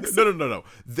the drugs. No.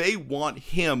 They want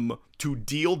him to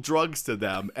deal drugs to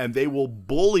them, and they will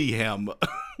bully him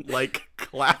like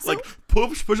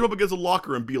push him up against a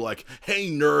locker and be like, "Hey,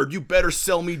 nerd, you better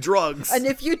sell me drugs. And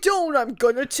if you don't, I'm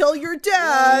gonna tell your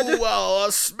dad." Ooh, well,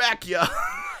 I'll smack ya.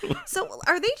 So,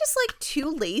 are they just like too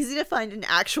lazy to find an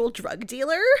actual drug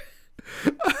dealer?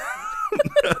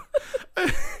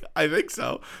 I think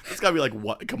so. It's gotta be like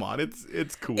what? Come on, it's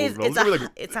Coolsville.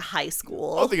 It's a high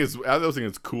school. I don't think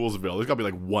it's Coolsville. There's gotta be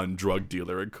like one drug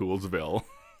dealer in Coolsville.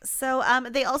 So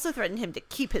they also threatened him to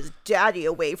keep his daddy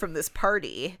away from this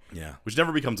party. Yeah, which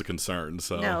never becomes a concern.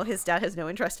 So no, his dad has no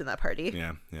interest in that party.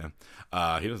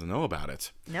 Yeah. He doesn't know about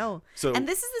it. No. So, and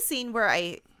this is the scene where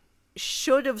I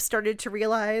should have started to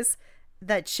realize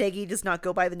that Shaggy does not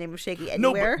go by the name of Shaggy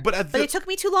anywhere. No, but it took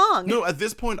me too long. No, at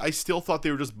this point, I still thought they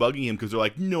were just bugging him because they're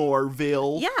like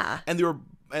Norville. Yeah.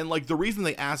 And like the reason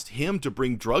they asked him to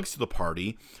bring drugs to the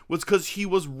party was because he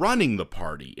was running the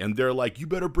party, and they're like, "You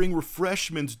better bring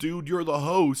refreshments, dude. You're the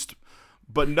host."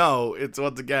 But no, it's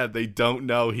once again they don't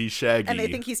know he's Shaggy, and they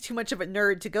think he's too much of a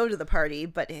nerd to go to the party.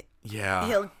 But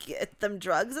he'll get them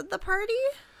drugs at the party.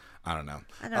 I don't know.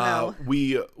 I don't know.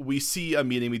 We see a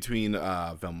meeting between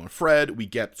Velma and Fred. We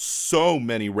get so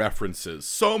many references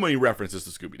to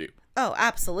Scooby-Doo. Oh,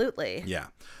 absolutely. Yeah,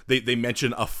 they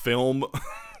mention a film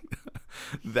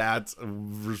that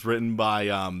was written by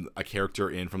a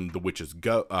character from The Witch's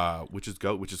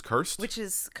Cursed.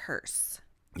 Witch's Curse.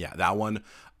 Yeah, that one.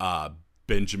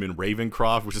 Benjamin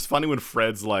Ravencroft, which is funny when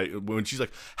Fred's like, when she's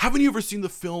like, "Haven't you ever seen the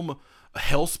film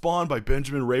Hellspawn by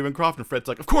Benjamin Ravencroft?" And Fred's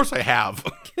like, "Of course I have."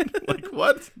 Like,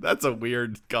 what? That's a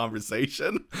weird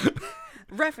conversation.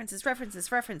 References.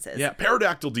 Yeah,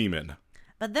 Pterodactyl Demon.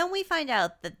 But then we find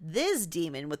out that this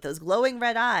demon with those glowing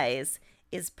red eyes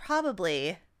is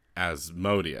probably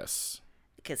Asmodeus,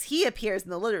 because he appears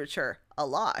in the literature a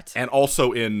lot, and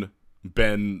also in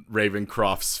Ben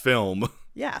Ravencroft's film,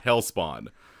 yeah, Hellspawn.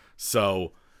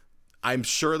 So I'm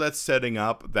sure that's setting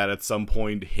up that at some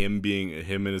point him in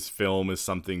his film is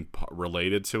something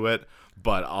related to it.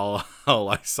 But all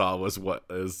I saw was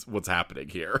what's happening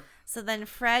here. So then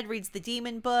Fred reads the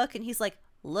demon book, and he's like,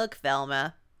 "Look,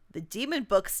 Velma, the demon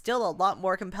book's still a lot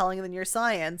more compelling than your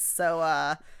science. So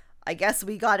I guess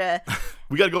we gotta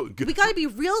be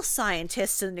real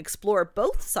scientists and explore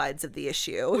both sides of the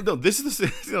issue." Well, no, this is the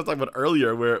thing I was talking about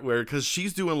earlier, where because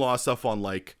she's doing a lot of stuff on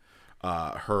like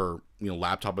her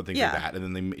laptop and things like that,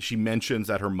 and then she mentions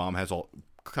that her mom has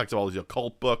collected all these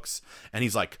occult books, and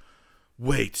he's like,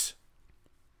 "Wait,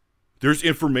 there's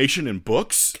information in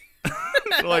books?"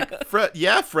 Like, Fred,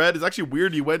 it's actually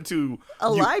weird. You went to a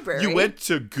library. You went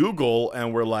to Google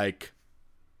and were like,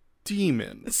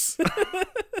 demons.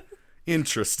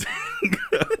 Interesting.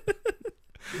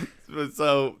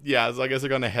 So I guess they're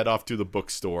gonna head off to the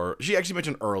bookstore. She actually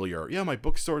mentioned earlier, my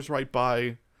bookstore's right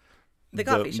by the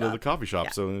coffee shop. The coffee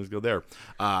shop, so let's go there.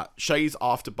 Shaggy's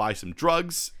off to buy some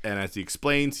drugs, and as he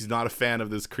explains, he's not a fan of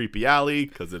this creepy alley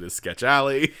because it is Sketch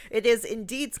Alley. It is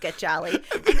indeed Sketch Alley.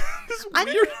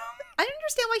 I don't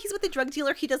understand why he's with a drug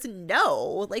dealer he doesn't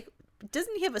know. Like,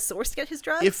 doesn't he have a source to get his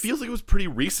drugs? It feels like it was pretty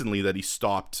recently that he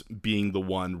stopped being the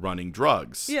one running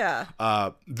drugs. Yeah.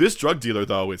 This drug dealer,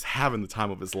 though, is having the time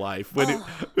of his life.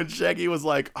 When Shaggy was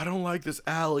like, "I don't like this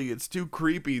alley, it's too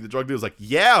creepy," the drug dealer's like,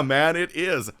 "Yeah, man, it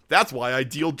is. That's why I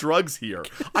deal drugs here."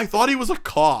 I thought he was a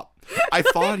cop. I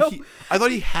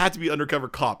thought he had to be an undercover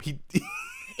cop.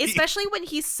 Especially when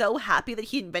he's so happy that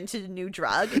he invented a new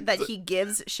drug that he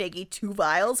gives Shaggy 2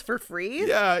 vials for free.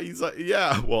 Yeah, he's like,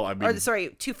 well, I mean... Or,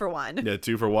 sorry, 2 for 1. Yeah,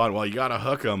 2 for 1. Well, you gotta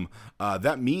hook him.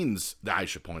 That means, I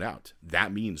should point out,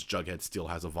 Jughead still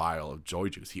has a vial of Joy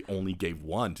Juice. He only gave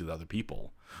 1 to the other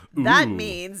people. Ooh. That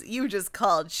means you just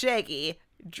called Shaggy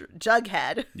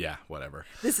Jughead. Yeah, whatever.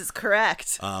 This is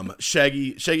correct.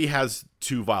 Shaggy has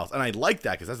 2 vials, and I like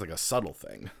that because that's like a subtle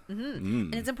thing. Mm-hmm.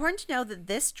 And it's important to know that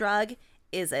this drug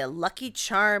is a Lucky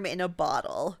Charm in a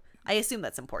bottle. I assume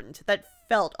that's important. That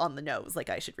felt on the nose, like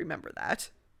I should remember that.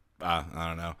 I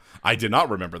don't know. I did not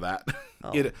remember that.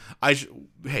 Oh.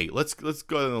 Hey, let's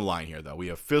go in the line here, though. We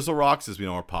have Fizzle Rocks, as we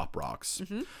know, are Pop Rocks.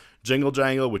 Mm-hmm. Jingle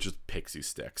Jangle, which is Pixie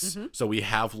Sticks. Mm-hmm. So we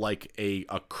have like a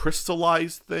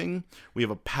crystallized thing. We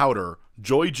have a powder.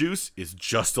 Joy Juice is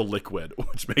just a liquid,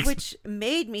 which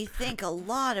made me think a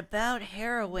lot about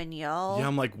heroin, y'all. Yeah,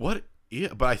 I'm like, what?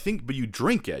 Yeah, but you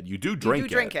drink it. You do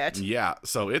drink it. Yeah,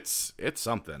 so it's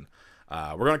something.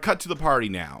 We're going to cut to the party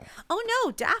now. Oh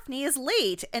no, Daphne is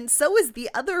late, and so is the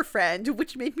other friend,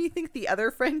 which made me think the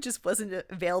other friend just wasn't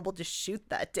available to shoot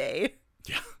that day.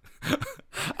 Yeah.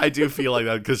 I do feel like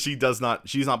that because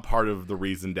she's not part of the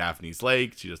reason Daphne's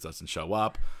late. She just doesn't show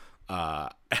up.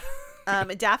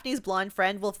 Daphne's blonde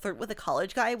friend will flirt with a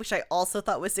college guy, which I also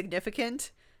thought was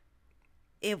significant.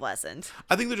 It wasn't.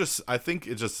 I think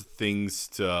it's just things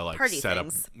to like Party set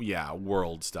things. up,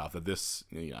 world stuff that this,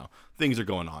 things are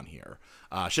going on here.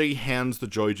 Shaggy hands the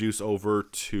Joy Juice over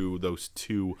to those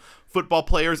two football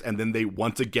players, and then they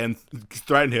once again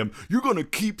threaten him. You're gonna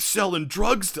keep selling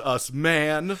drugs to us,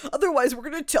 man. Otherwise, we're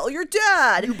gonna tell your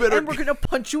dad, and we're gonna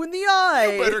punch you in the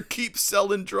eye. You better keep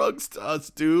selling drugs to us,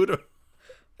 dude.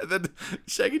 And then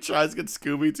Shaggy tries to get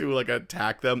Scooby to like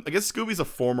attack them. I guess Scooby's a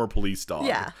former police dog.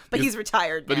 Yeah, but he's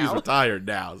retired now. But he's retired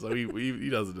now, so he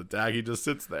doesn't attack. He just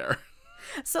sits there.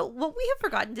 So what we have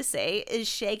forgotten to say is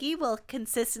Shaggy will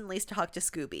consistently talk to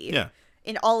Scooby. Yeah.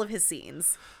 In all of his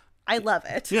scenes. I love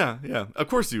it. Yeah. Of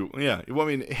course you. Yeah. Well,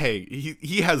 I mean, hey,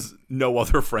 he has no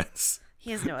other friends. He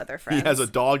has no other friends. He has a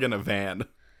dog and a van.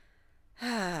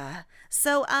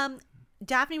 So,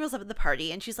 Daphne rolls up at the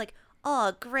party and she's like,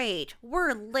 "Oh, great.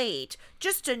 We're late.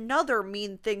 Just another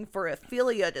mean thing for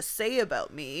Ophelia to say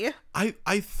about me."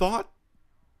 I thought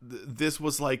this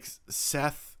was like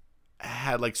Seth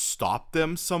had like stopped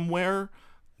them somewhere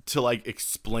to like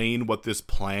explain what this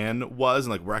plan was,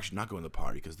 and like, we're actually not going to the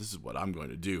party because this is what I'm going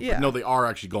to do. Yeah. But no, they are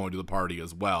actually going to the party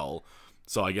as well.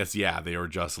 So I guess, they are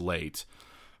just late.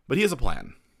 But he has a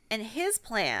plan. And his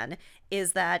plan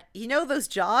is that, those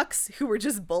jocks who were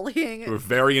just bullying. Who were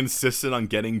very insistent on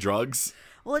getting drugs.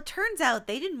 Well, it turns out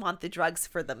they didn't want the drugs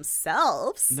for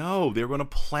themselves. No, they were going to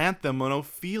plant them on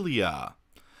Ophelia.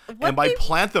 And by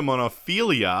plant them on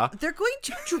Ophelia, they're going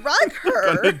to drug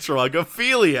her. Going to drug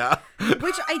Ophelia.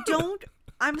 Which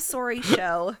I'm sorry,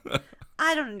 show.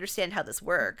 I don't understand how this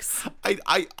works.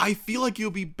 I feel like it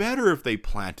would be better if they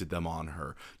planted them on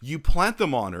her. You plant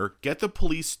them on her, get the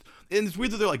police, and it's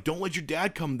weird that they're like, don't let your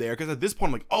dad come there, because at this point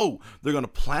I'm like, oh, they're going to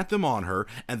plant them on her,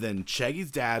 and then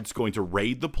Shaggy's dad's going to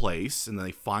raid the place, and then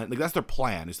they find, like, that's their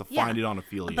plan, is to find it on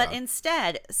Ophelia. But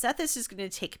instead, Seth is just going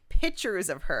to take pictures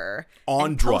of her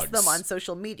on and drugs. Post them on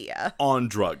social media. On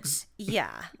drugs.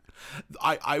 Yeah.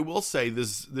 I will say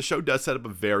the show does set up a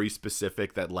very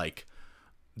specific that, like,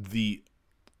 in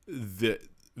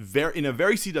a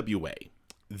very CW way,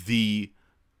 the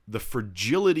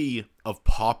fragility of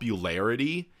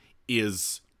popularity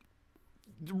is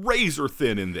razor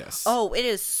thin in this. Oh, it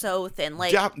is so thin.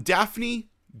 Like Daphne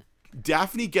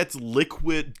gets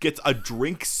a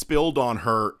drink spilled on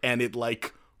her, and it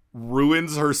like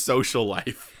ruins her social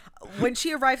life. When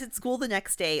she arrives at school the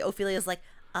next day, Ophelia's like,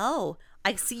 "Oh,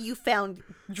 I see you found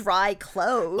dry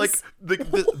clothes." Like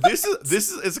this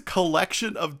is a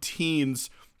collection of teens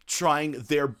trying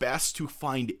their best to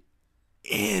find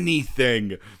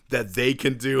anything that they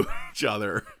can do each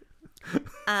other.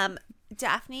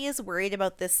 Daphne is worried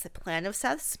about this plan of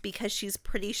Seth's because she's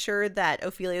pretty sure that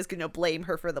Ophelia is going to blame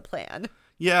her for the plan.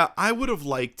 Yeah, I would have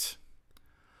liked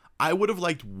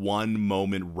one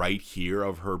moment right here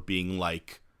of her being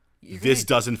like, this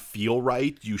doesn't feel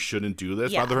right, you shouldn't do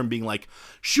this, rather than being like,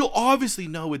 she'll obviously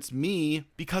know it's me,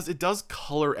 because it does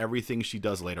color everything she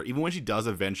does later. Even when she does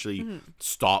eventually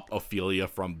stop Ophelia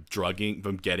from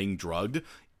getting drugged,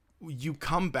 you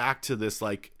come back to this,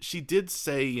 like, she did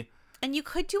say... And you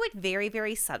could do it very,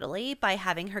 very subtly by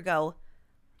having her go,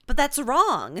 "But that's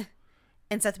wrong."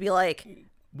 And Seth be like...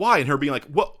 Why? And her being like,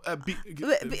 "What?"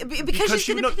 Because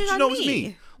she's going to pin it on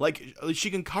me. Like, she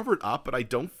can cover it up, but I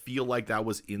don't feel like that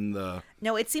was in the...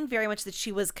 No, it seemed very much that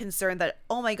she was concerned that,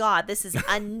 oh my God, this is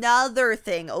another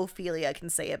thing Ophelia can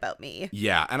say about me.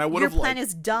 Yeah, and I would have... Your plan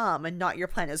is dumb and not your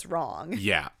plan is wrong.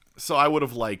 Yeah, so I would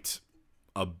have liked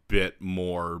a bit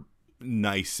more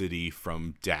nicety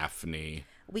from Daphne.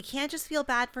 We can't just feel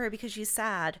bad for her because she's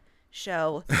sad,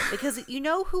 show. Because you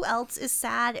know who else is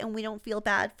sad and we don't feel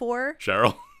bad for?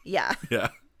 Cheryl? Yeah.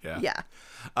 Yeah.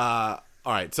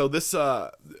 All right, so this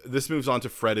moves on to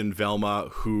Fred and Velma,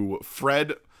 who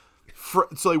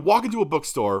so they walk into a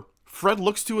bookstore. Fred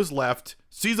looks to his left,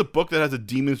 sees a book that has a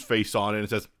demon's face on it, and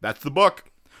says, "That's the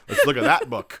book. Let's look at that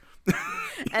book."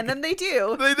 And then they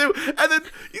do. They do. And then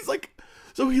he's like,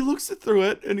 so he looks through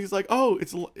it, and he's like, "Oh,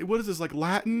 what is this, like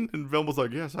Latin?" And Velma's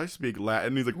like, "Yes, I speak Latin."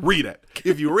 And he's like, "Read it.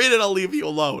 If you read it, I'll leave you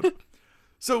alone."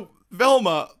 So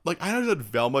Velma, like, I know that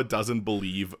Velma doesn't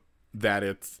believe that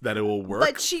it will work.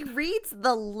 But she reads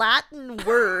the Latin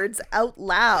words out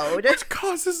loud. Which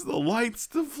causes the lights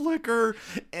to flicker.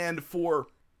 And for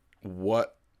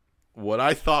what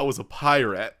I thought was a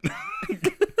pirate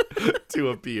to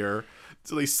appear.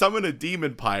 So they summon a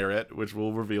demon pirate, which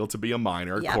will reveal to be a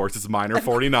miner. Of course, it's Miner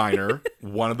 49er,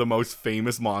 one of the most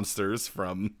famous monsters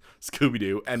from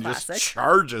Scooby-Doo, and Classic. Just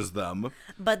charges them.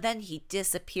 But then he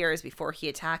disappears before he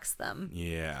attacks them.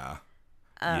 Yeah.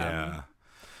 Yeah.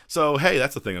 So, hey,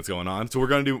 that's the thing that's going on.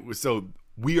 So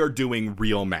we are doing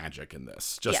real magic in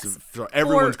this, just so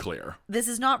everyone's clear. This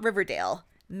is not Riverdale.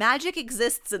 magic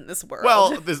exists in this world.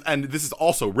 Well, this is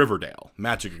also Riverdale.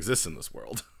 Magic exists in this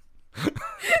world.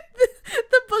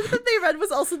 The book that they read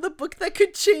was also the book that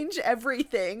could change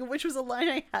everything, which was a line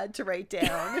I had to write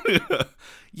down.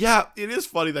 Yeah, it is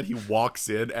funny that he walks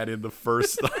in and in the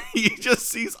first he just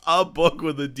sees a book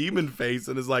with a demon face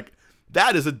and is like,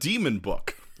 that is a demon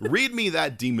book. Read me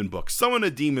that demon book. Summon a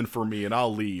demon for me and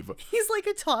I'll leave. He's like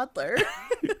a toddler.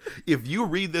 If you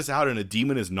read this out and a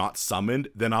demon is not summoned,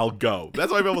 then I'll go.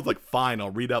 That's why I was like, fine, I'll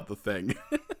read out the thing.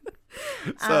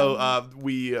 So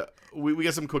we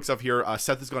get some quick stuff here.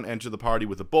 Seth is going to enter the party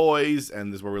with the boys,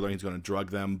 and this is where we learn he's going to drug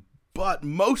them. But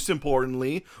most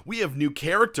importantly, we have new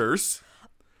characters.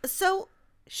 So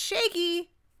Shaggy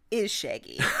is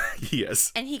Shaggy.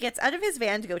 Yes. And he gets out of his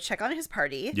van to go check on his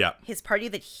party. Yeah. His party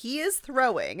that he is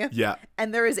throwing. Yeah.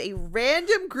 And there is a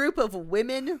random group of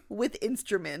women with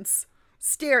instruments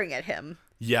staring at him.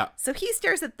 Yeah. So he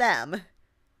stares at them.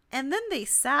 And then they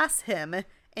sass him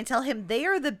and tell him they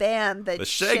are the band that The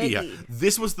Shaggy. Shaggy.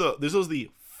 This was the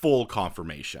full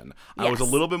confirmation. I was a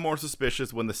Yes. little bit more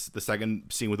suspicious when the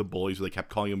second scene with the bullies where they kept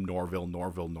calling him Norville.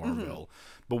 Mm-hmm.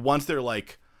 But once they're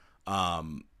like,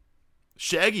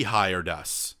 Shaggy hired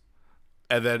us,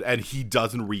 and he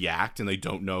doesn't react and they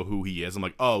don't know who he is, I'm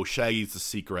like, oh, Shaggy's the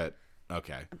secret.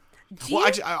 Okay.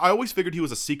 Actually, I always figured he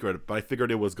was a secret, but I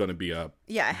figured it was going to be a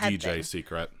head DJ thing.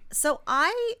 secret. So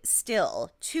I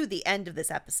still, to the end of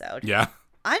this episode, Yeah.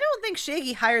 I don't think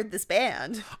Shaggy hired this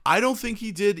band. I don't think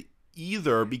he did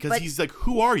either because But- he's like,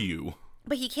 who are you?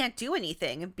 But he can't do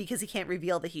anything because he can't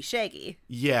reveal that he's Shaggy.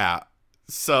 Yeah.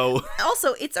 So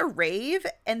Also, it's a rave,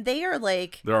 and they are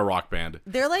like... they're a rock band.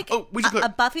 They're like Oh, we should a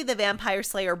Buffy the Vampire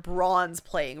Slayer bronze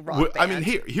playing rock I band.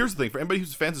 mean, here's the thing. For anybody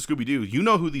who's fans of Scooby-Doo, you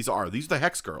know who these are. These are the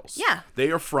Hex Girls. Yeah.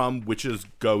 They are from Witch's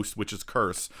Ghost, Witch's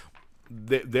Curse.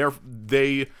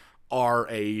 They are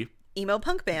a... Emo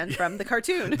punk band from the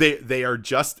cartoon. They are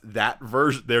just that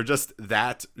version. They're just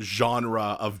that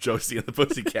genre of Josie and the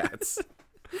Pussycats.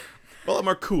 Well, them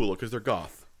are cooler because they're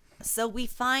goth. So we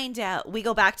find out, we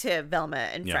go back to Velma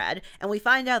and Yeah. Fred, and we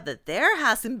find out that there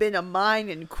hasn't been a mine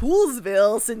in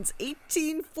Coolsville since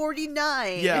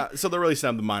 1849. Yeah, so they're really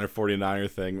setting up the Minor 49er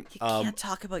thing. You can't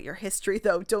talk about your history,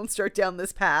 though. Don't start down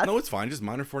this path. No, it's fine. Just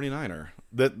Minor 49er.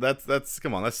 That's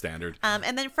come on, that's standard.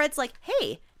 And then Fred's like,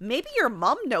 hey, maybe your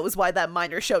mom knows why that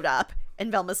miner showed up.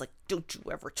 And Velma's like, don't you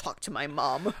ever talk to my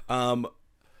mom.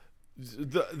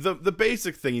 The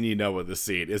basic thing you need to know with this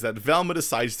scene is that Velma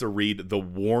decides to read the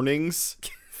warnings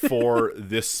for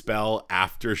this spell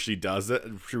after she does it.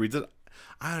 She reads it.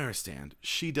 I understand.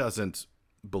 She doesn't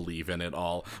believe in it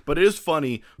all. But it is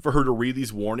funny for her to read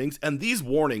these warnings, and these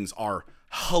warnings are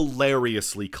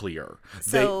hilariously clear.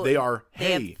 So they are, They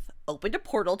hey. have opened a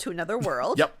portal to another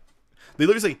world. Yep. They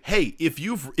literally say, hey, if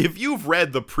you've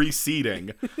read the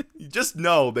preceding, just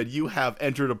know that you have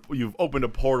you've opened a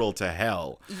portal to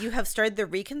hell. You have started the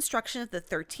reconstruction of the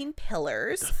 13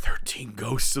 pillars. 13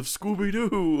 ghosts of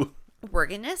Scooby-Doo. We're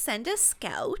going to send a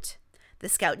scout. The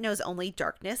scout knows only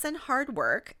darkness and hard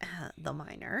work, the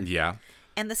miner. Yeah.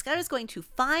 And the scout is going to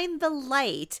find the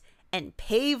light and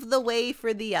pave the way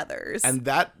for the others. And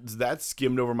that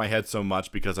skimmed over my head so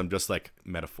much because I'm just like,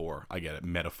 metaphor. I get it.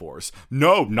 Metaphors.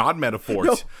 No, not metaphors.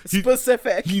 No,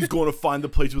 specific. He's going to find the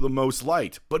place with the most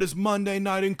light. But it's Monday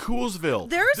night in Coolsville.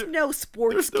 There's no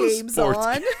sports There's no games sports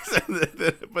on.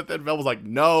 games. But then Vel was like,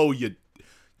 no, you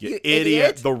You idiot.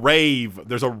 idiot. The rave.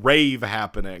 There's a rave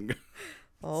happening.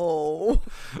 Oh.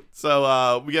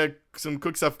 So we got some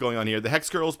quick stuff going on here. The Hex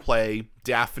Girls play.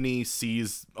 Daphne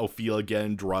sees Ophelia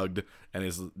getting drugged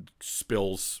and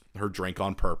spills her drink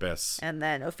on purpose. And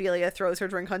then Ophelia throws her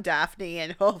drink on Daphne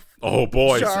and Oh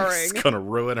boy, jarring. it's gonna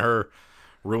ruin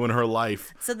her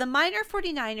life. So the Minor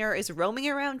 49er is roaming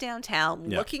around downtown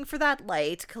looking for that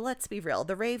light. 'Cause let's be real,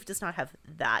 the rave does not have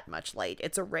that much light.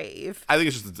 It's a rave. I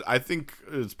think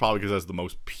it's probably because it has the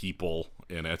most people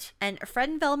in it. And Fred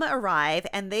and Velma arrive,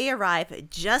 and they arrive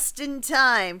just in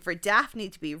time for Daphne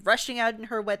to be rushing out in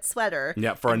her wet sweater.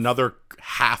 Yeah, for another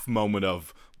half moment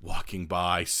of walking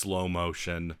by, slow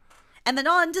motion. And then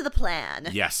on to the plan.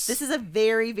 Yes. This is a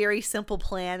very, very simple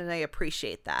plan, and I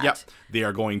appreciate that. Yep. They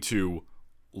are going to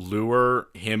lure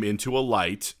him into a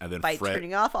light, and then By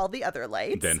turning off all the other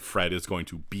lights. Then Fred is going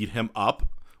to beat him up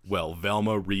while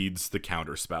Velma reads the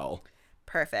counterspell.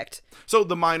 Perfect. So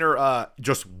the miner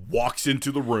just walks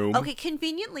into the room. Okay,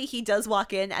 conveniently, he does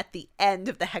walk in at the end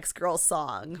of the Hex Girl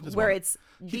song, where it's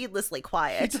needlessly He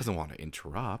quiet. doesn't want to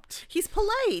interrupt. He's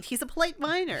polite. He's a polite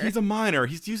miner. He's a miner.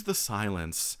 He's used the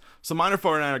silence. So Miner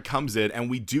 49er comes in, and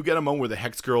we do get a moment where the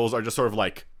Hex Girls are just sort of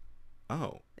like,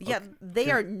 oh. Yeah,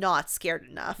 they are not scared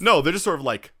enough. No, they're just sort of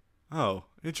like, oh,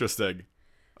 interesting.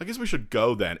 I guess we should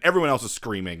go then. Everyone else is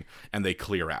screaming, and they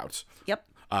clear out. Yep.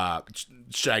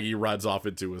 Shaggy runs off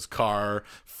into his car.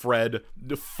 Fred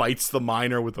fights the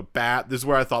miner with a bat. This is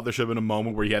where I thought there should have been a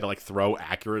moment where he had to, like, throw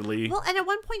accurately. Well, and at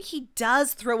one point he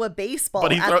does throw a baseball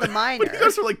But at the miner. But he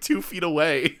goes from, like, 2 feet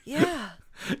away. Yeah.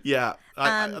 Yeah,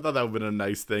 I thought that would have been a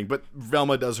nice thing. But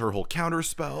Velma does her whole counter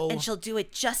spell. And she'll do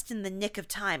it just in the nick of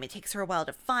time. It takes her a while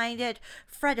to find it.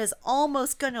 Fred is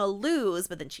almost going to lose,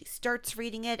 but then she starts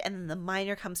reading it, and then the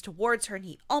miner comes towards her, and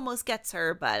he almost gets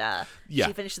her, but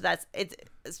she finishes that. It's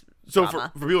so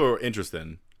drama. for people who are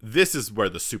interested, this is where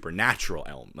the supernatural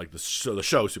element, like the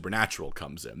show Supernatural,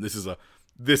 comes in. This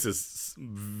is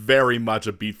very much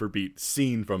a beat for beat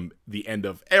scene from the end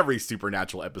of every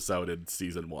Supernatural episode in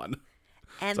season 1.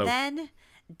 And then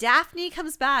Daphne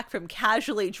comes back from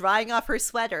casually drying off her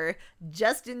sweater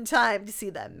just in time to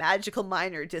see that magical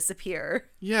miner disappear.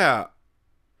 Yeah.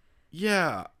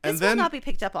 Yeah. And This then will not be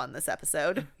picked up on this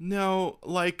episode. no,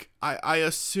 like I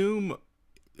assume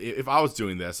if I was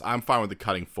doing this, I'm fine with the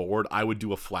cutting forward. I would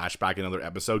do a flashback in another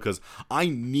episode because I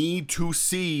need to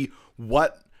see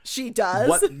what She does.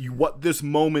 what this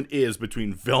moment is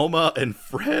between Velma and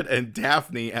Fred and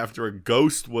Daphne after a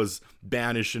ghost was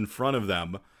banished in front of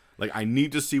them. Like, I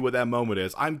need to see what that moment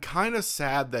is. I'm kind of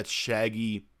sad that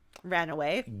Shaggy ran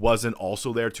away. wasn't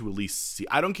also there to at least see.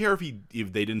 I don't care if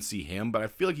they didn't see him, but I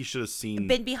feel like he should have seen.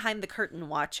 Been behind the curtain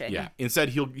watching. Yeah. Instead,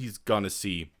 he's gonna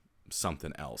see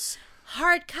something else.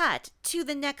 Hard cut to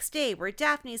the next day where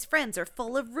Daphne's friends are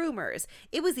full of rumors.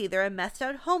 It was either a methed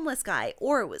out homeless guy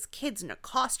or it was kids in a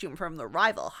costume from the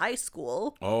rival high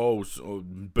school. Oh,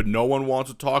 but no one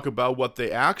wants to talk about what they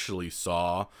actually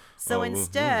saw. So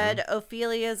instead,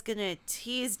 Ophelia's gonna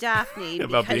tease Daphne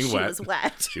About because being she wet. was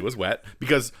wet. She was wet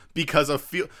because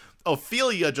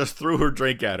Ophelia just threw her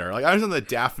drink at her. Like, I understand that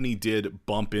Daphne did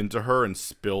bump into her and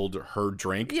spilled her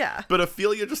drink. Yeah. But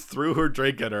Ophelia just threw her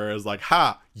drink at her as like,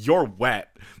 ha, you're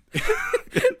wet.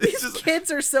 These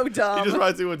kids are so It dumb. just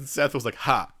reminds me when Seth was like,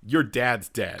 ha, your dad's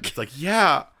dead. It's like,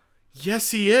 yeah, yes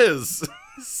he is,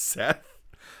 Seth.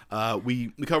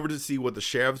 We covered to see what the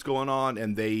sheriff's going on,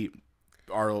 and they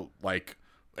are like,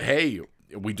 hey,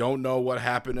 we don't know what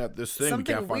happened at this thing. We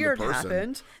Something can't find weird the person.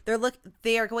 happened.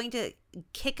 They are going to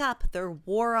kick up their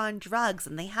war on drugs,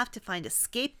 and they have to find a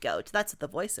scapegoat. That's what the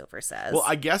voiceover says. Well,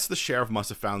 I guess the sheriff must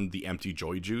have found the empty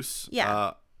Joy Juice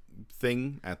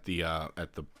thing at the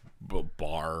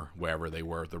bar, wherever they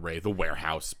were, the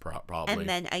warehouse, probably. And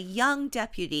then a young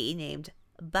deputy named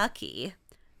Bucky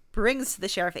brings to the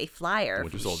sheriff a flyer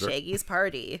Winter from Soldier. Shaggy's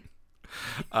party.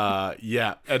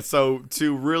 Yeah, and so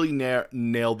to really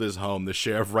nail this home, the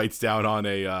sheriff writes down on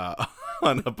a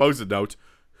on a post-it note,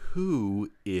 "Who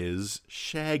is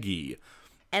Shaggy?"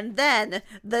 And then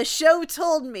the show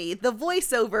told me the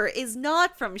voiceover is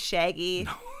not from Shaggy.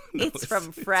 No, it's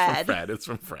from Fred. It's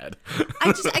from Fred.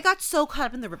 I got so caught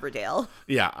up in the Riverdale.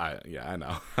 Yeah, I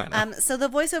know. So the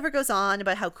voiceover goes on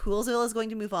about how Coolsville is going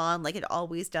to move on like it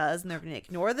always does, and they're going to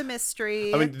ignore the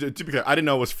mystery. I mean, to be clear, I didn't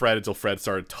know it was Fred until Fred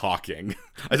started talking.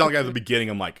 I thought, like, at the beginning,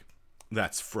 I'm like,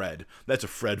 that's Fred. That's a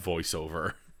Fred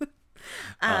voiceover.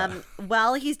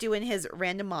 While he's doing his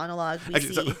random monologue, we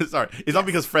see... Sorry, it's not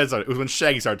because Fred started. It was when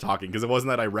Shaggy started talking, because it wasn't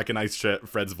that I recognized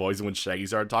Fred's voice, and when Shaggy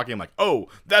started talking, I'm like, oh,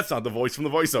 that's not the voice from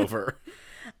the voiceover.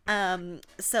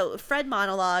 So Fred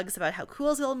monologues about how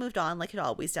Coolsville moved on like it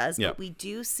always does, Yeah. but we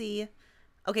do see...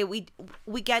 Okay,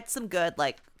 we get some good,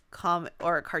 like,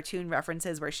 cartoon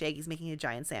references where Shaggy's making a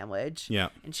giant sandwich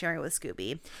and sharing it with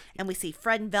Scooby. And we see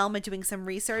Fred and Velma doing some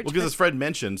research. Well, because as Fred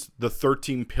mentions, the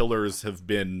 13 pillars have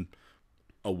been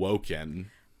awoken.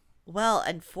 Well,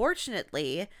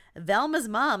 unfortunately, Velma's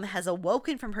mom has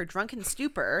awoken from her drunken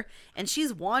stupor, and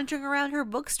she's wandering around her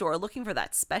bookstore looking for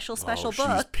that special She's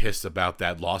book. pissed about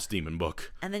that Lost Demon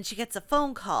book. And then she gets a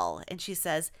phone call, and she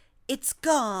says, "It's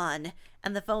gone."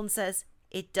 And the phone says,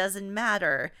 "It doesn't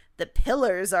matter. The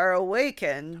pillars are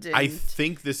awakened. And I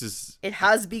think this is... it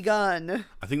has begun."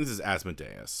 I think this is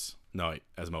Asmodeus. No, wait,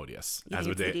 Asmodeus. You think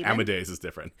it's the demon? Amadeus is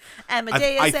different.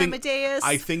 Amadeus.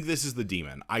 I think this is the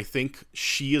demon. I think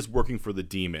she is working for the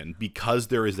demon because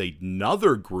there is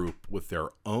another group with their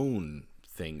own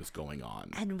things going on.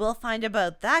 And we'll find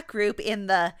about that group in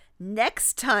the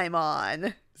next time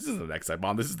on. This is the next time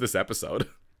on. This is this episode.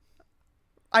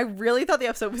 I really thought the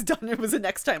episode was done. It was the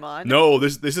next time on. No,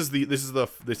 there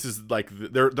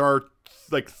are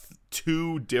like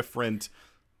two different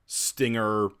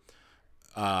Stinger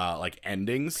like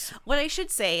endings. What I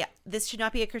should say, this should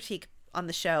not be a critique on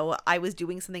the show. I was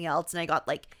doing something else and I got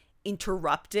like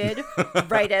interrupted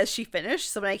right as she finished.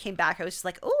 So when I came back, I was just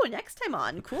like, "Oh, next time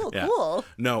on, cool."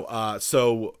 No,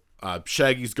 so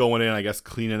Shaggy's going in, I guess,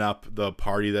 cleaning up the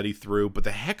party that he threw. But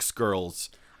the Hex Girls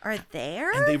are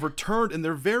there, and they've returned, and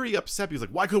they're very upset. He's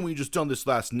like, "Why couldn't we just done this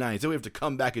last night? So we have to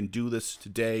come back and do this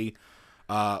today."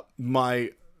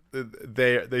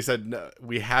 They said no,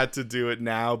 we had to do it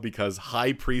now because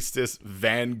High Priestess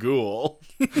Van Ghoul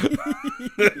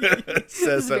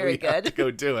says that we have to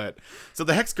go do it. So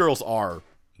the Hex Girls are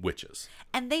witches.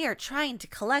 And they are trying to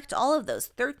collect all of those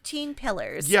 13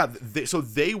 pillars. Yeah, so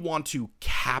they want to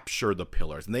capture the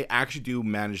pillars, and they actually do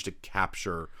manage to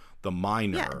capture the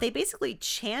miner. Yeah, they basically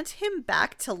chant him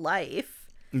back to life.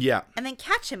 Yeah. And then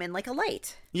catch him in like a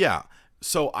light. Yeah.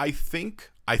 So I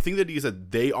think that he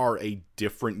said they are a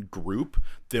different group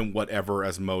than whatever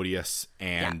Asmodeus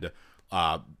and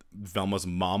Velma's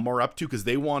mom are up to, because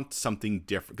they want something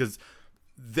different. Because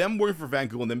them working for Van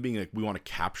Ghoul and them being like, we want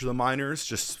to capture the miners,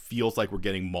 just feels like we're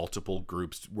getting multiple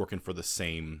groups working for the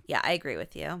same I agree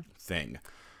with you. thing.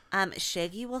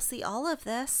 Shaggy will see all of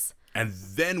this. And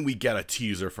then we get a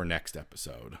teaser for next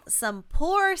episode. Some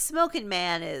poor smoking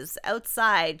man is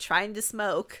outside trying to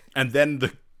smoke. And then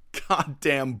the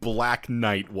goddamn Black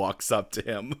Knight walks up to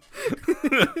him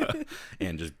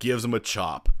and just gives him a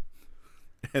chop.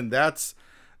 And that's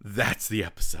the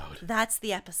episode. That's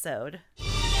the episode.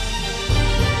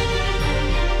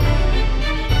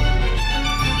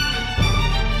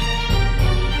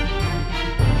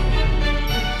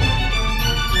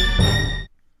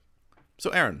 So,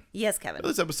 Aaron. Yes, Kevin. For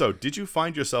this episode, did you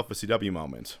find yourself a CW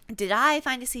moment? Did I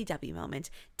find a CW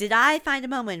moment? Did I find a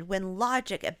moment when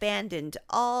logic abandoned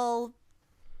all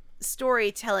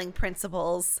storytelling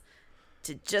principles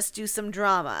to just do some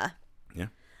drama? Yeah.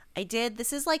 I did.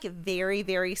 This is like very,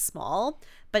 very small,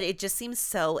 but it just seems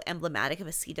so emblematic of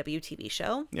a CW TV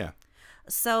show. Yeah.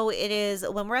 So it is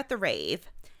when we're at the rave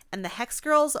and the Hex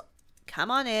Girls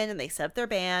come on in and they set up their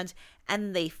band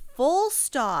and they full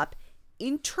stop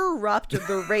interrupt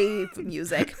the rave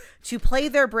music to play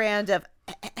their brand of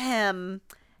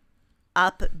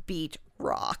upbeat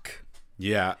rock.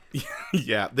 Yeah.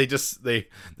 Yeah. They just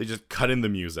cut in the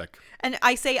music. And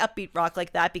I say upbeat rock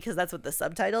like that because that's what the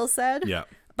subtitles said. Yeah.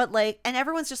 But like, and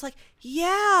everyone's just like,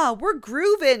 yeah, we're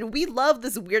grooving. We love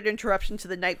this weird interruption to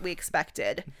the night we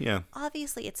expected. Yeah.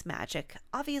 Obviously, it's magic.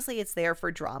 Obviously, it's there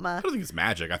for drama. I don't think it's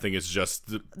magic. I think it's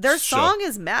just Their song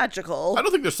is magical. I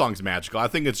don't think their song's magical. I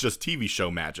think it's just TV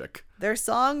show magic. Their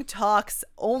song talks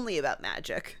only about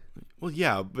magic. Well,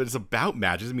 yeah, but it's about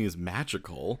magic. It doesn't mean it's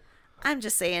magical. I'm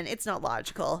just saying, it's not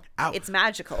logical. Ow. It's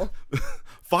magical.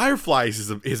 Fireflies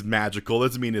is magical.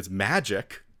 Doesn't mean it's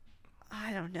magic.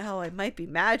 I don't know. It might be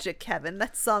magic, Kevin.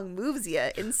 That song moves you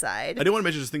inside. I do want to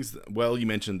mention just things. Well, you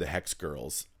mentioned the Hex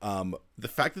Girls. The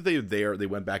fact that they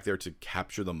went back there to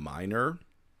capture the miner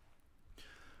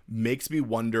makes me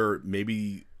wonder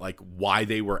maybe like why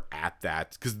they were at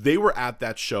that, because they were at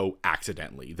that show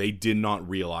accidentally. They did not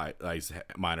realize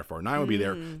Miner 49 would be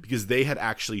there because they had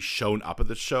actually shown up at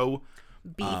the show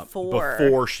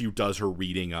before she does her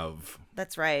reading of.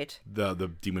 That's right.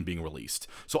 The demon being released.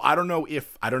 So I don't know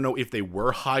if they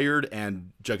were hired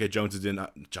and Jughead Jones is in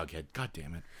Jughead. God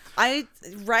damn it.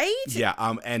 Right?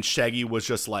 Yeah. And Shaggy was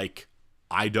just like,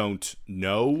 I don't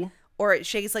know. Or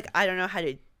Shaggy's like, I don't know how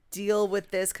to deal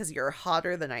with this because you're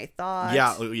hotter than I thought.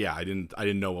 Yeah. I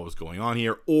didn't know what was going on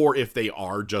here. Or if they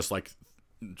are just like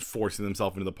forcing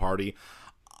themselves into the party.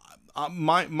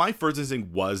 My first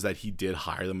instinct was that he did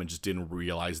hire them and just didn't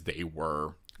realize they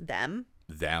were them.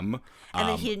 And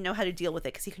then he didn't know how to deal with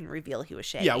it because he couldn't reveal he was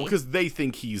Shaggy. Yeah, because they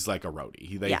think he's like a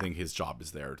roadie. They think his job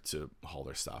is there to haul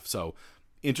their stuff. So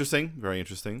interesting, very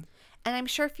interesting. And I'm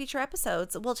sure future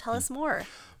episodes will tell us more.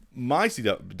 My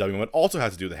CW moment also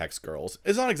has to do with the Hex Girls.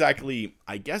 It's not exactly,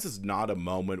 I guess it's not a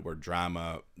moment where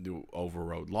drama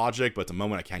overrode logic, but it's a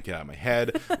moment I can't get out of my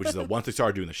head, which is that once they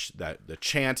started doing the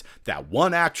chant, that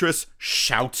one actress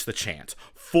shouts the chant.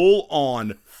 Full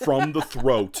on, from the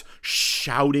throat,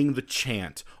 shouting the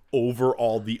chant over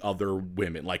all the other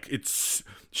women. Like,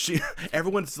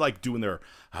 everyone's like doing their,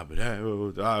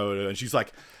 and she's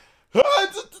like, I'm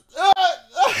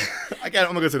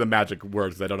not going to say the magic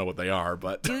words because I don't know what they are,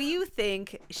 but... Do you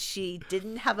think she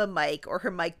didn't have a mic or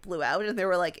her mic blew out and they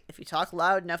were like, if you talk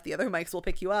loud enough, the other mics will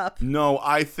pick you up? No,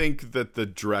 I think that the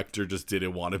director just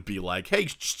didn't want to be like, hey,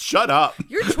 shut up.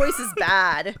 Your choice is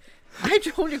bad. I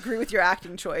don't agree with your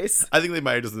acting choice. I think they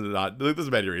might have just not. There's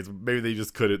many reasons. Maybe they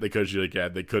just couldn't. They couldn't shoot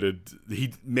again. They couldn't.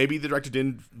 Maybe the director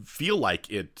didn't feel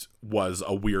like it was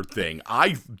a weird thing.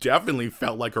 I definitely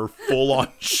felt like her full on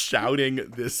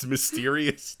shouting this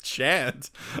mysterious chant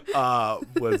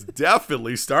was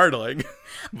definitely startling.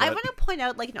 I want to point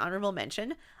out, like an honorable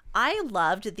mention. I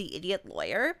loved the idiot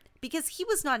lawyer because he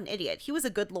was not an idiot. He was a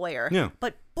good lawyer. Yeah.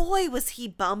 But boy, was he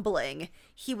bumbling.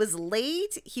 He was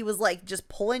late. He was like just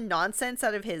pulling nonsense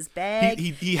out of his bag.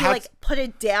 He like put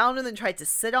it down and then tried to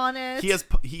sit on it.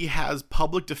 He has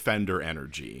public defender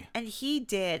energy. And he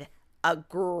did a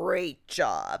great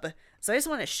job. So I just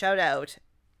want to shout out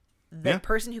the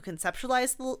person who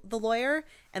conceptualized the lawyer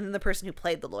and then the person who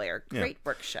played the lawyer. Great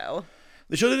work show.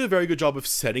 The show did a very good job of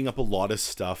setting up a lot of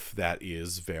stuff that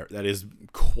is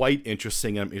quite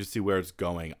interesting, and I'm interested to see where it's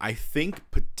going. I think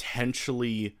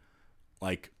potentially,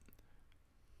 like,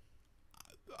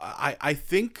 I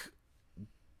think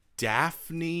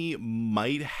Daphne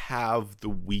might have the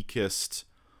weakest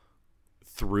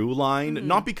through line,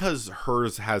 not because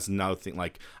hers has nothing.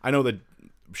 Like, I know that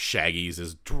Shaggy's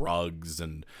is drugs,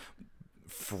 and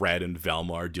Fred and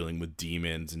Velma are dealing with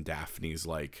demons, and Daphne's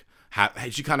like.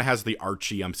 She kind of has the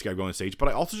Archie, I'm scared going on stage, but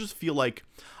I also just feel like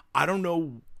I don't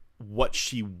know what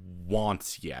she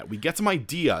wants yet. We get some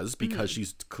ideas because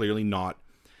she's clearly not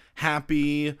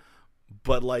happy,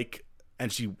 but like,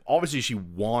 and she obviously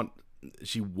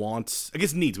wants, I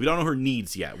guess, needs. We don't know her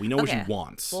needs yet. We know what she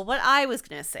wants. Well, what I was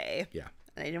gonna say, and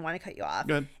I didn't want to cut you off,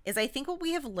 go ahead. Is I think what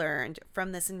we have learned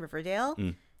from this in Riverdale,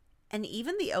 and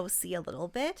even the OC a little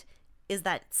bit, is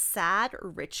that sad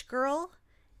rich girl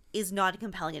is not a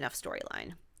compelling enough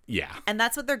storyline. Yeah. And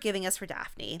that's what they're giving us for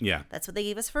Daphne. Yeah. That's what they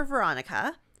gave us for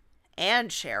Veronica and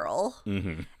Cheryl.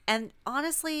 Mm-hmm. And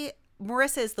honestly,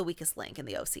 Marissa is the weakest link in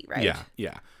the OC, right? Yeah,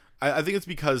 yeah. I think it's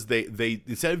because they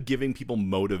instead of giving people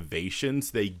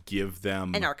motivations, they give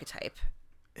them... an archetype.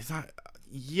 It's not...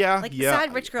 Yeah, like, yeah.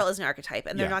 sad rich girl is an archetype,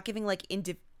 and they're not giving, like,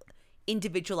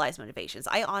 individualized motivations.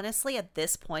 I honestly, at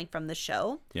this point from the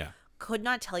show, could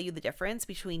not tell you the difference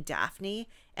between Daphne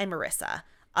and Marissa.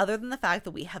 Other than the fact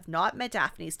that we have not met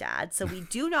Daphne's dad, so we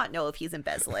do not know if he's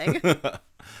embezzling. I think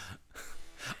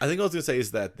what I was going to say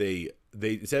is that they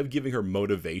instead of giving her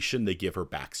motivation, they give her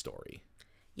backstory.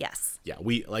 Yes. Yeah,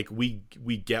 we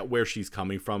get where she's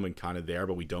coming from and kind of there,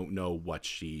 but we don't know what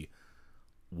she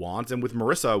wants. And with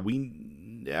Marissa, we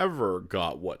never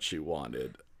got what she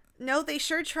wanted. No, they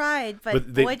sure tried,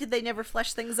 but boy, did they never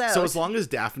flesh things out. So as long as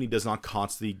Daphne does not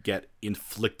constantly get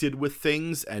inflicted with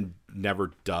things and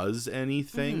never does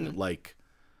anything, like,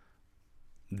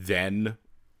 then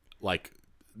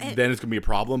it's going to be a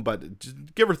problem, but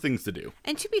just give her things to do.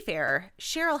 And to be fair,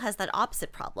 Cheryl has that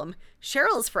opposite problem.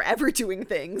 Cheryl is forever doing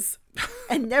things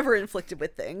and never inflicted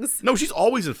with things. No, she's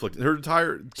always inflicted. Her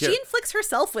entire... She inflicts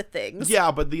herself with things.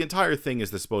 Yeah, but the entire thing is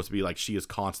supposed to be like she is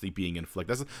constantly being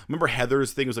inflicted. Remember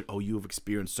Heather's thing was like, oh, you have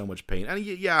experienced so much pain. And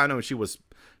yeah, I know she was,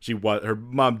 her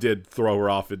mom did throw her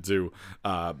off into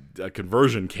a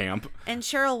conversion camp. And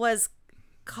Cheryl was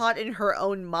caught in her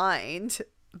own mind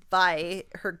by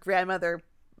her grandmother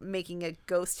making a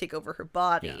ghost take over her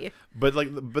body. Yeah. But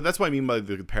that's what I mean by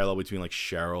the parallel between like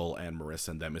Cheryl and Marissa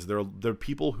and them is they're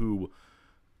people who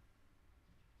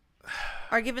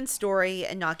are given story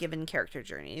and not given character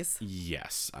journeys.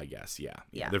 Yes, I guess. Yeah.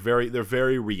 Yeah. They're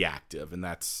very reactive, and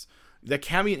that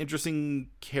can be an interesting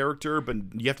character, but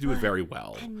you have to do it very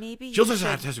well. And maybe she also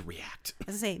has to react. I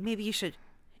was gonna say maybe you should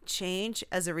change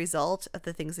as a result of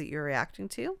the things that you're reacting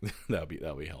to. that'll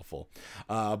be helpful.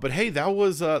 But hey, that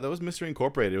was Mystery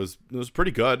Incorporated. It was pretty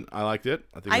good. I liked it.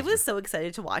 I was so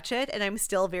excited to watch it, and I'm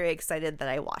still very excited that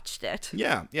I watched it.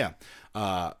 Yeah.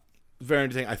 Very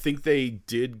entertaining. I think they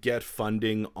did get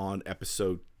funding on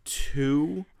episode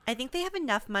 2. I think they have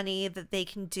enough money that they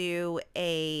can do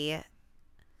a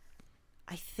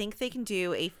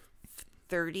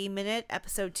 30-minute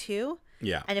episode 2.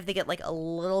 Yeah. And if they get like a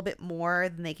little bit more,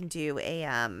 then they can do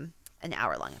an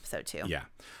hour-long episode 2. Yeah.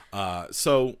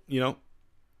 So, the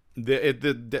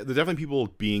definitely people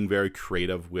being very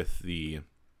creative with the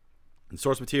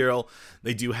source material.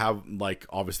 They do have, like,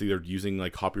 obviously they're using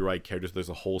like copyright characters. There's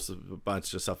a whole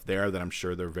bunch of stuff there that I'm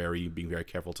sure they're being very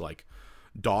careful to like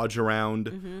dodge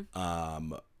around.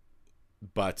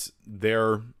 But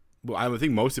I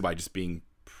think mostly by just being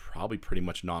probably pretty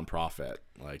much non-profit.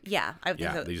 Like, yeah, I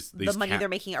think the money they're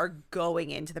making are going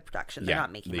into the production. They're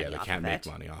not making money off of it. Yeah, they can't make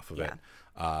money off of it.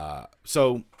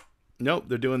 So no,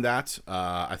 they're doing that.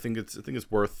 I think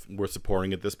it's worth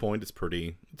supporting at this point. It's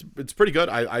pretty good.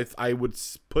 I would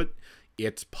put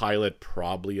its pilot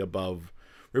probably above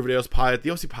Riverdale's pilot.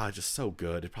 The OC pilot is just so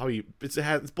good.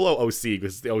 It's below OC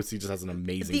because the OC just has an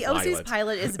amazing pilot. The OC's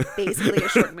pilot is basically a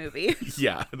short movie.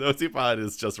 Yeah, the OC pilot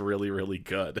is just really, really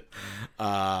good.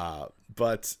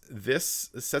 But this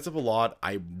sets up a lot.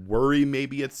 I worry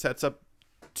maybe it sets up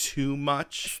too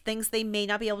much. Things they may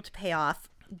not be able to pay off.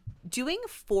 Doing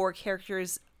 4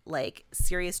 characters like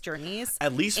serious journeys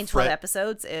at least in 12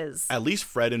 episodes is... At least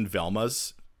Fred and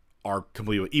Velma's are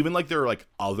completely, even like their like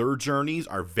other journeys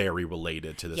are very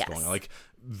related to this Yes. going on. Like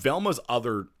Velma's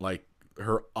other, like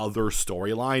her other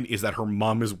storyline is that her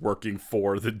mom is working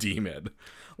for the demon.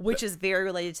 Which is very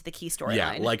related to the key storyline.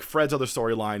 Yeah, like Fred's other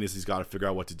storyline is he's got to figure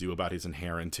out what to do about his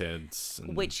inheritance.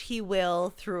 And, which he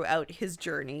will throughout his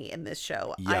journey in this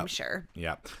show, I'm sure.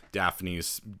 yeah,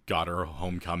 Daphne's got her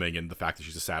homecoming and the fact that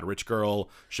she's a sad rich girl.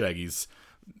 Shaggy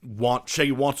wants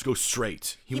to go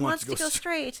straight. He wants to go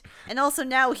straight. And also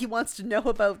now he wants to know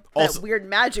about that weird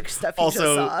magic stuff he just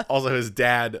saw. Also, his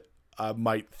dad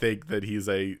might think that he's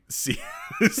a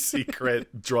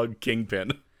secret drug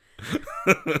kingpin.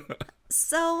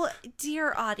 So,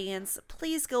 dear audience,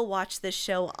 please go watch this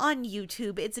show on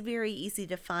YouTube. It's very easy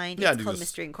to find. Yeah, it's called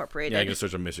Mystery Incorporated. Yeah, you can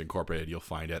search on Mystery Incorporated. You'll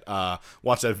find it.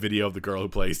 Watch that video of the girl who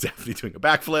plays Daphne doing a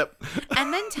backflip.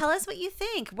 And then tell us what you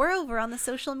think. We're over on the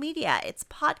social media. It's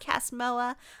Podcast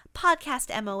MOA, Podcast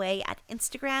MOA at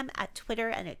Instagram, at Twitter,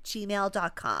 and at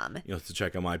gmail.com. You'll have to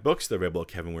check out my books. They're available at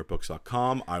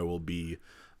kevinweirdbooks.com. I will be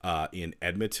in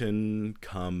Edmonton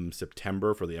come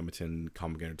September for the Edmonton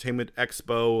Comic Entertainment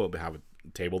Expo. I'll have a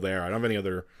table there. I don't have any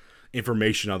other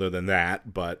information other than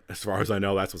that, but as far as I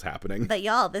know, that's what's happening. But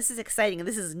y'all, this is exciting.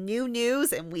 This is new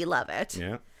news, and we love it.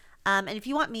 Yeah. And if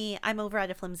you want me, I'm over at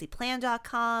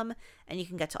aflimsyplan.com, and you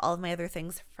can get to all of my other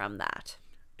things from that.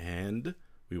 And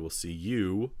we will see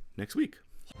you next week.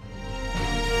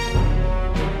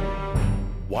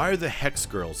 Why are the Hex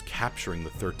Girls capturing the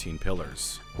 13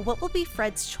 Pillars? What will be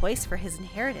Fred's choice for his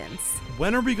inheritance?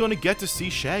 When are we going to get to see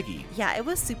Shaggy? Yeah, it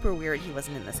was super weird he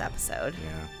wasn't in this episode.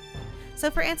 Yeah.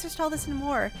 So for answers to all this and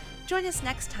more, join us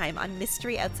next time on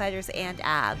Mystery Outsiders and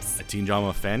Abs. A Teen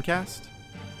Drama Fancast?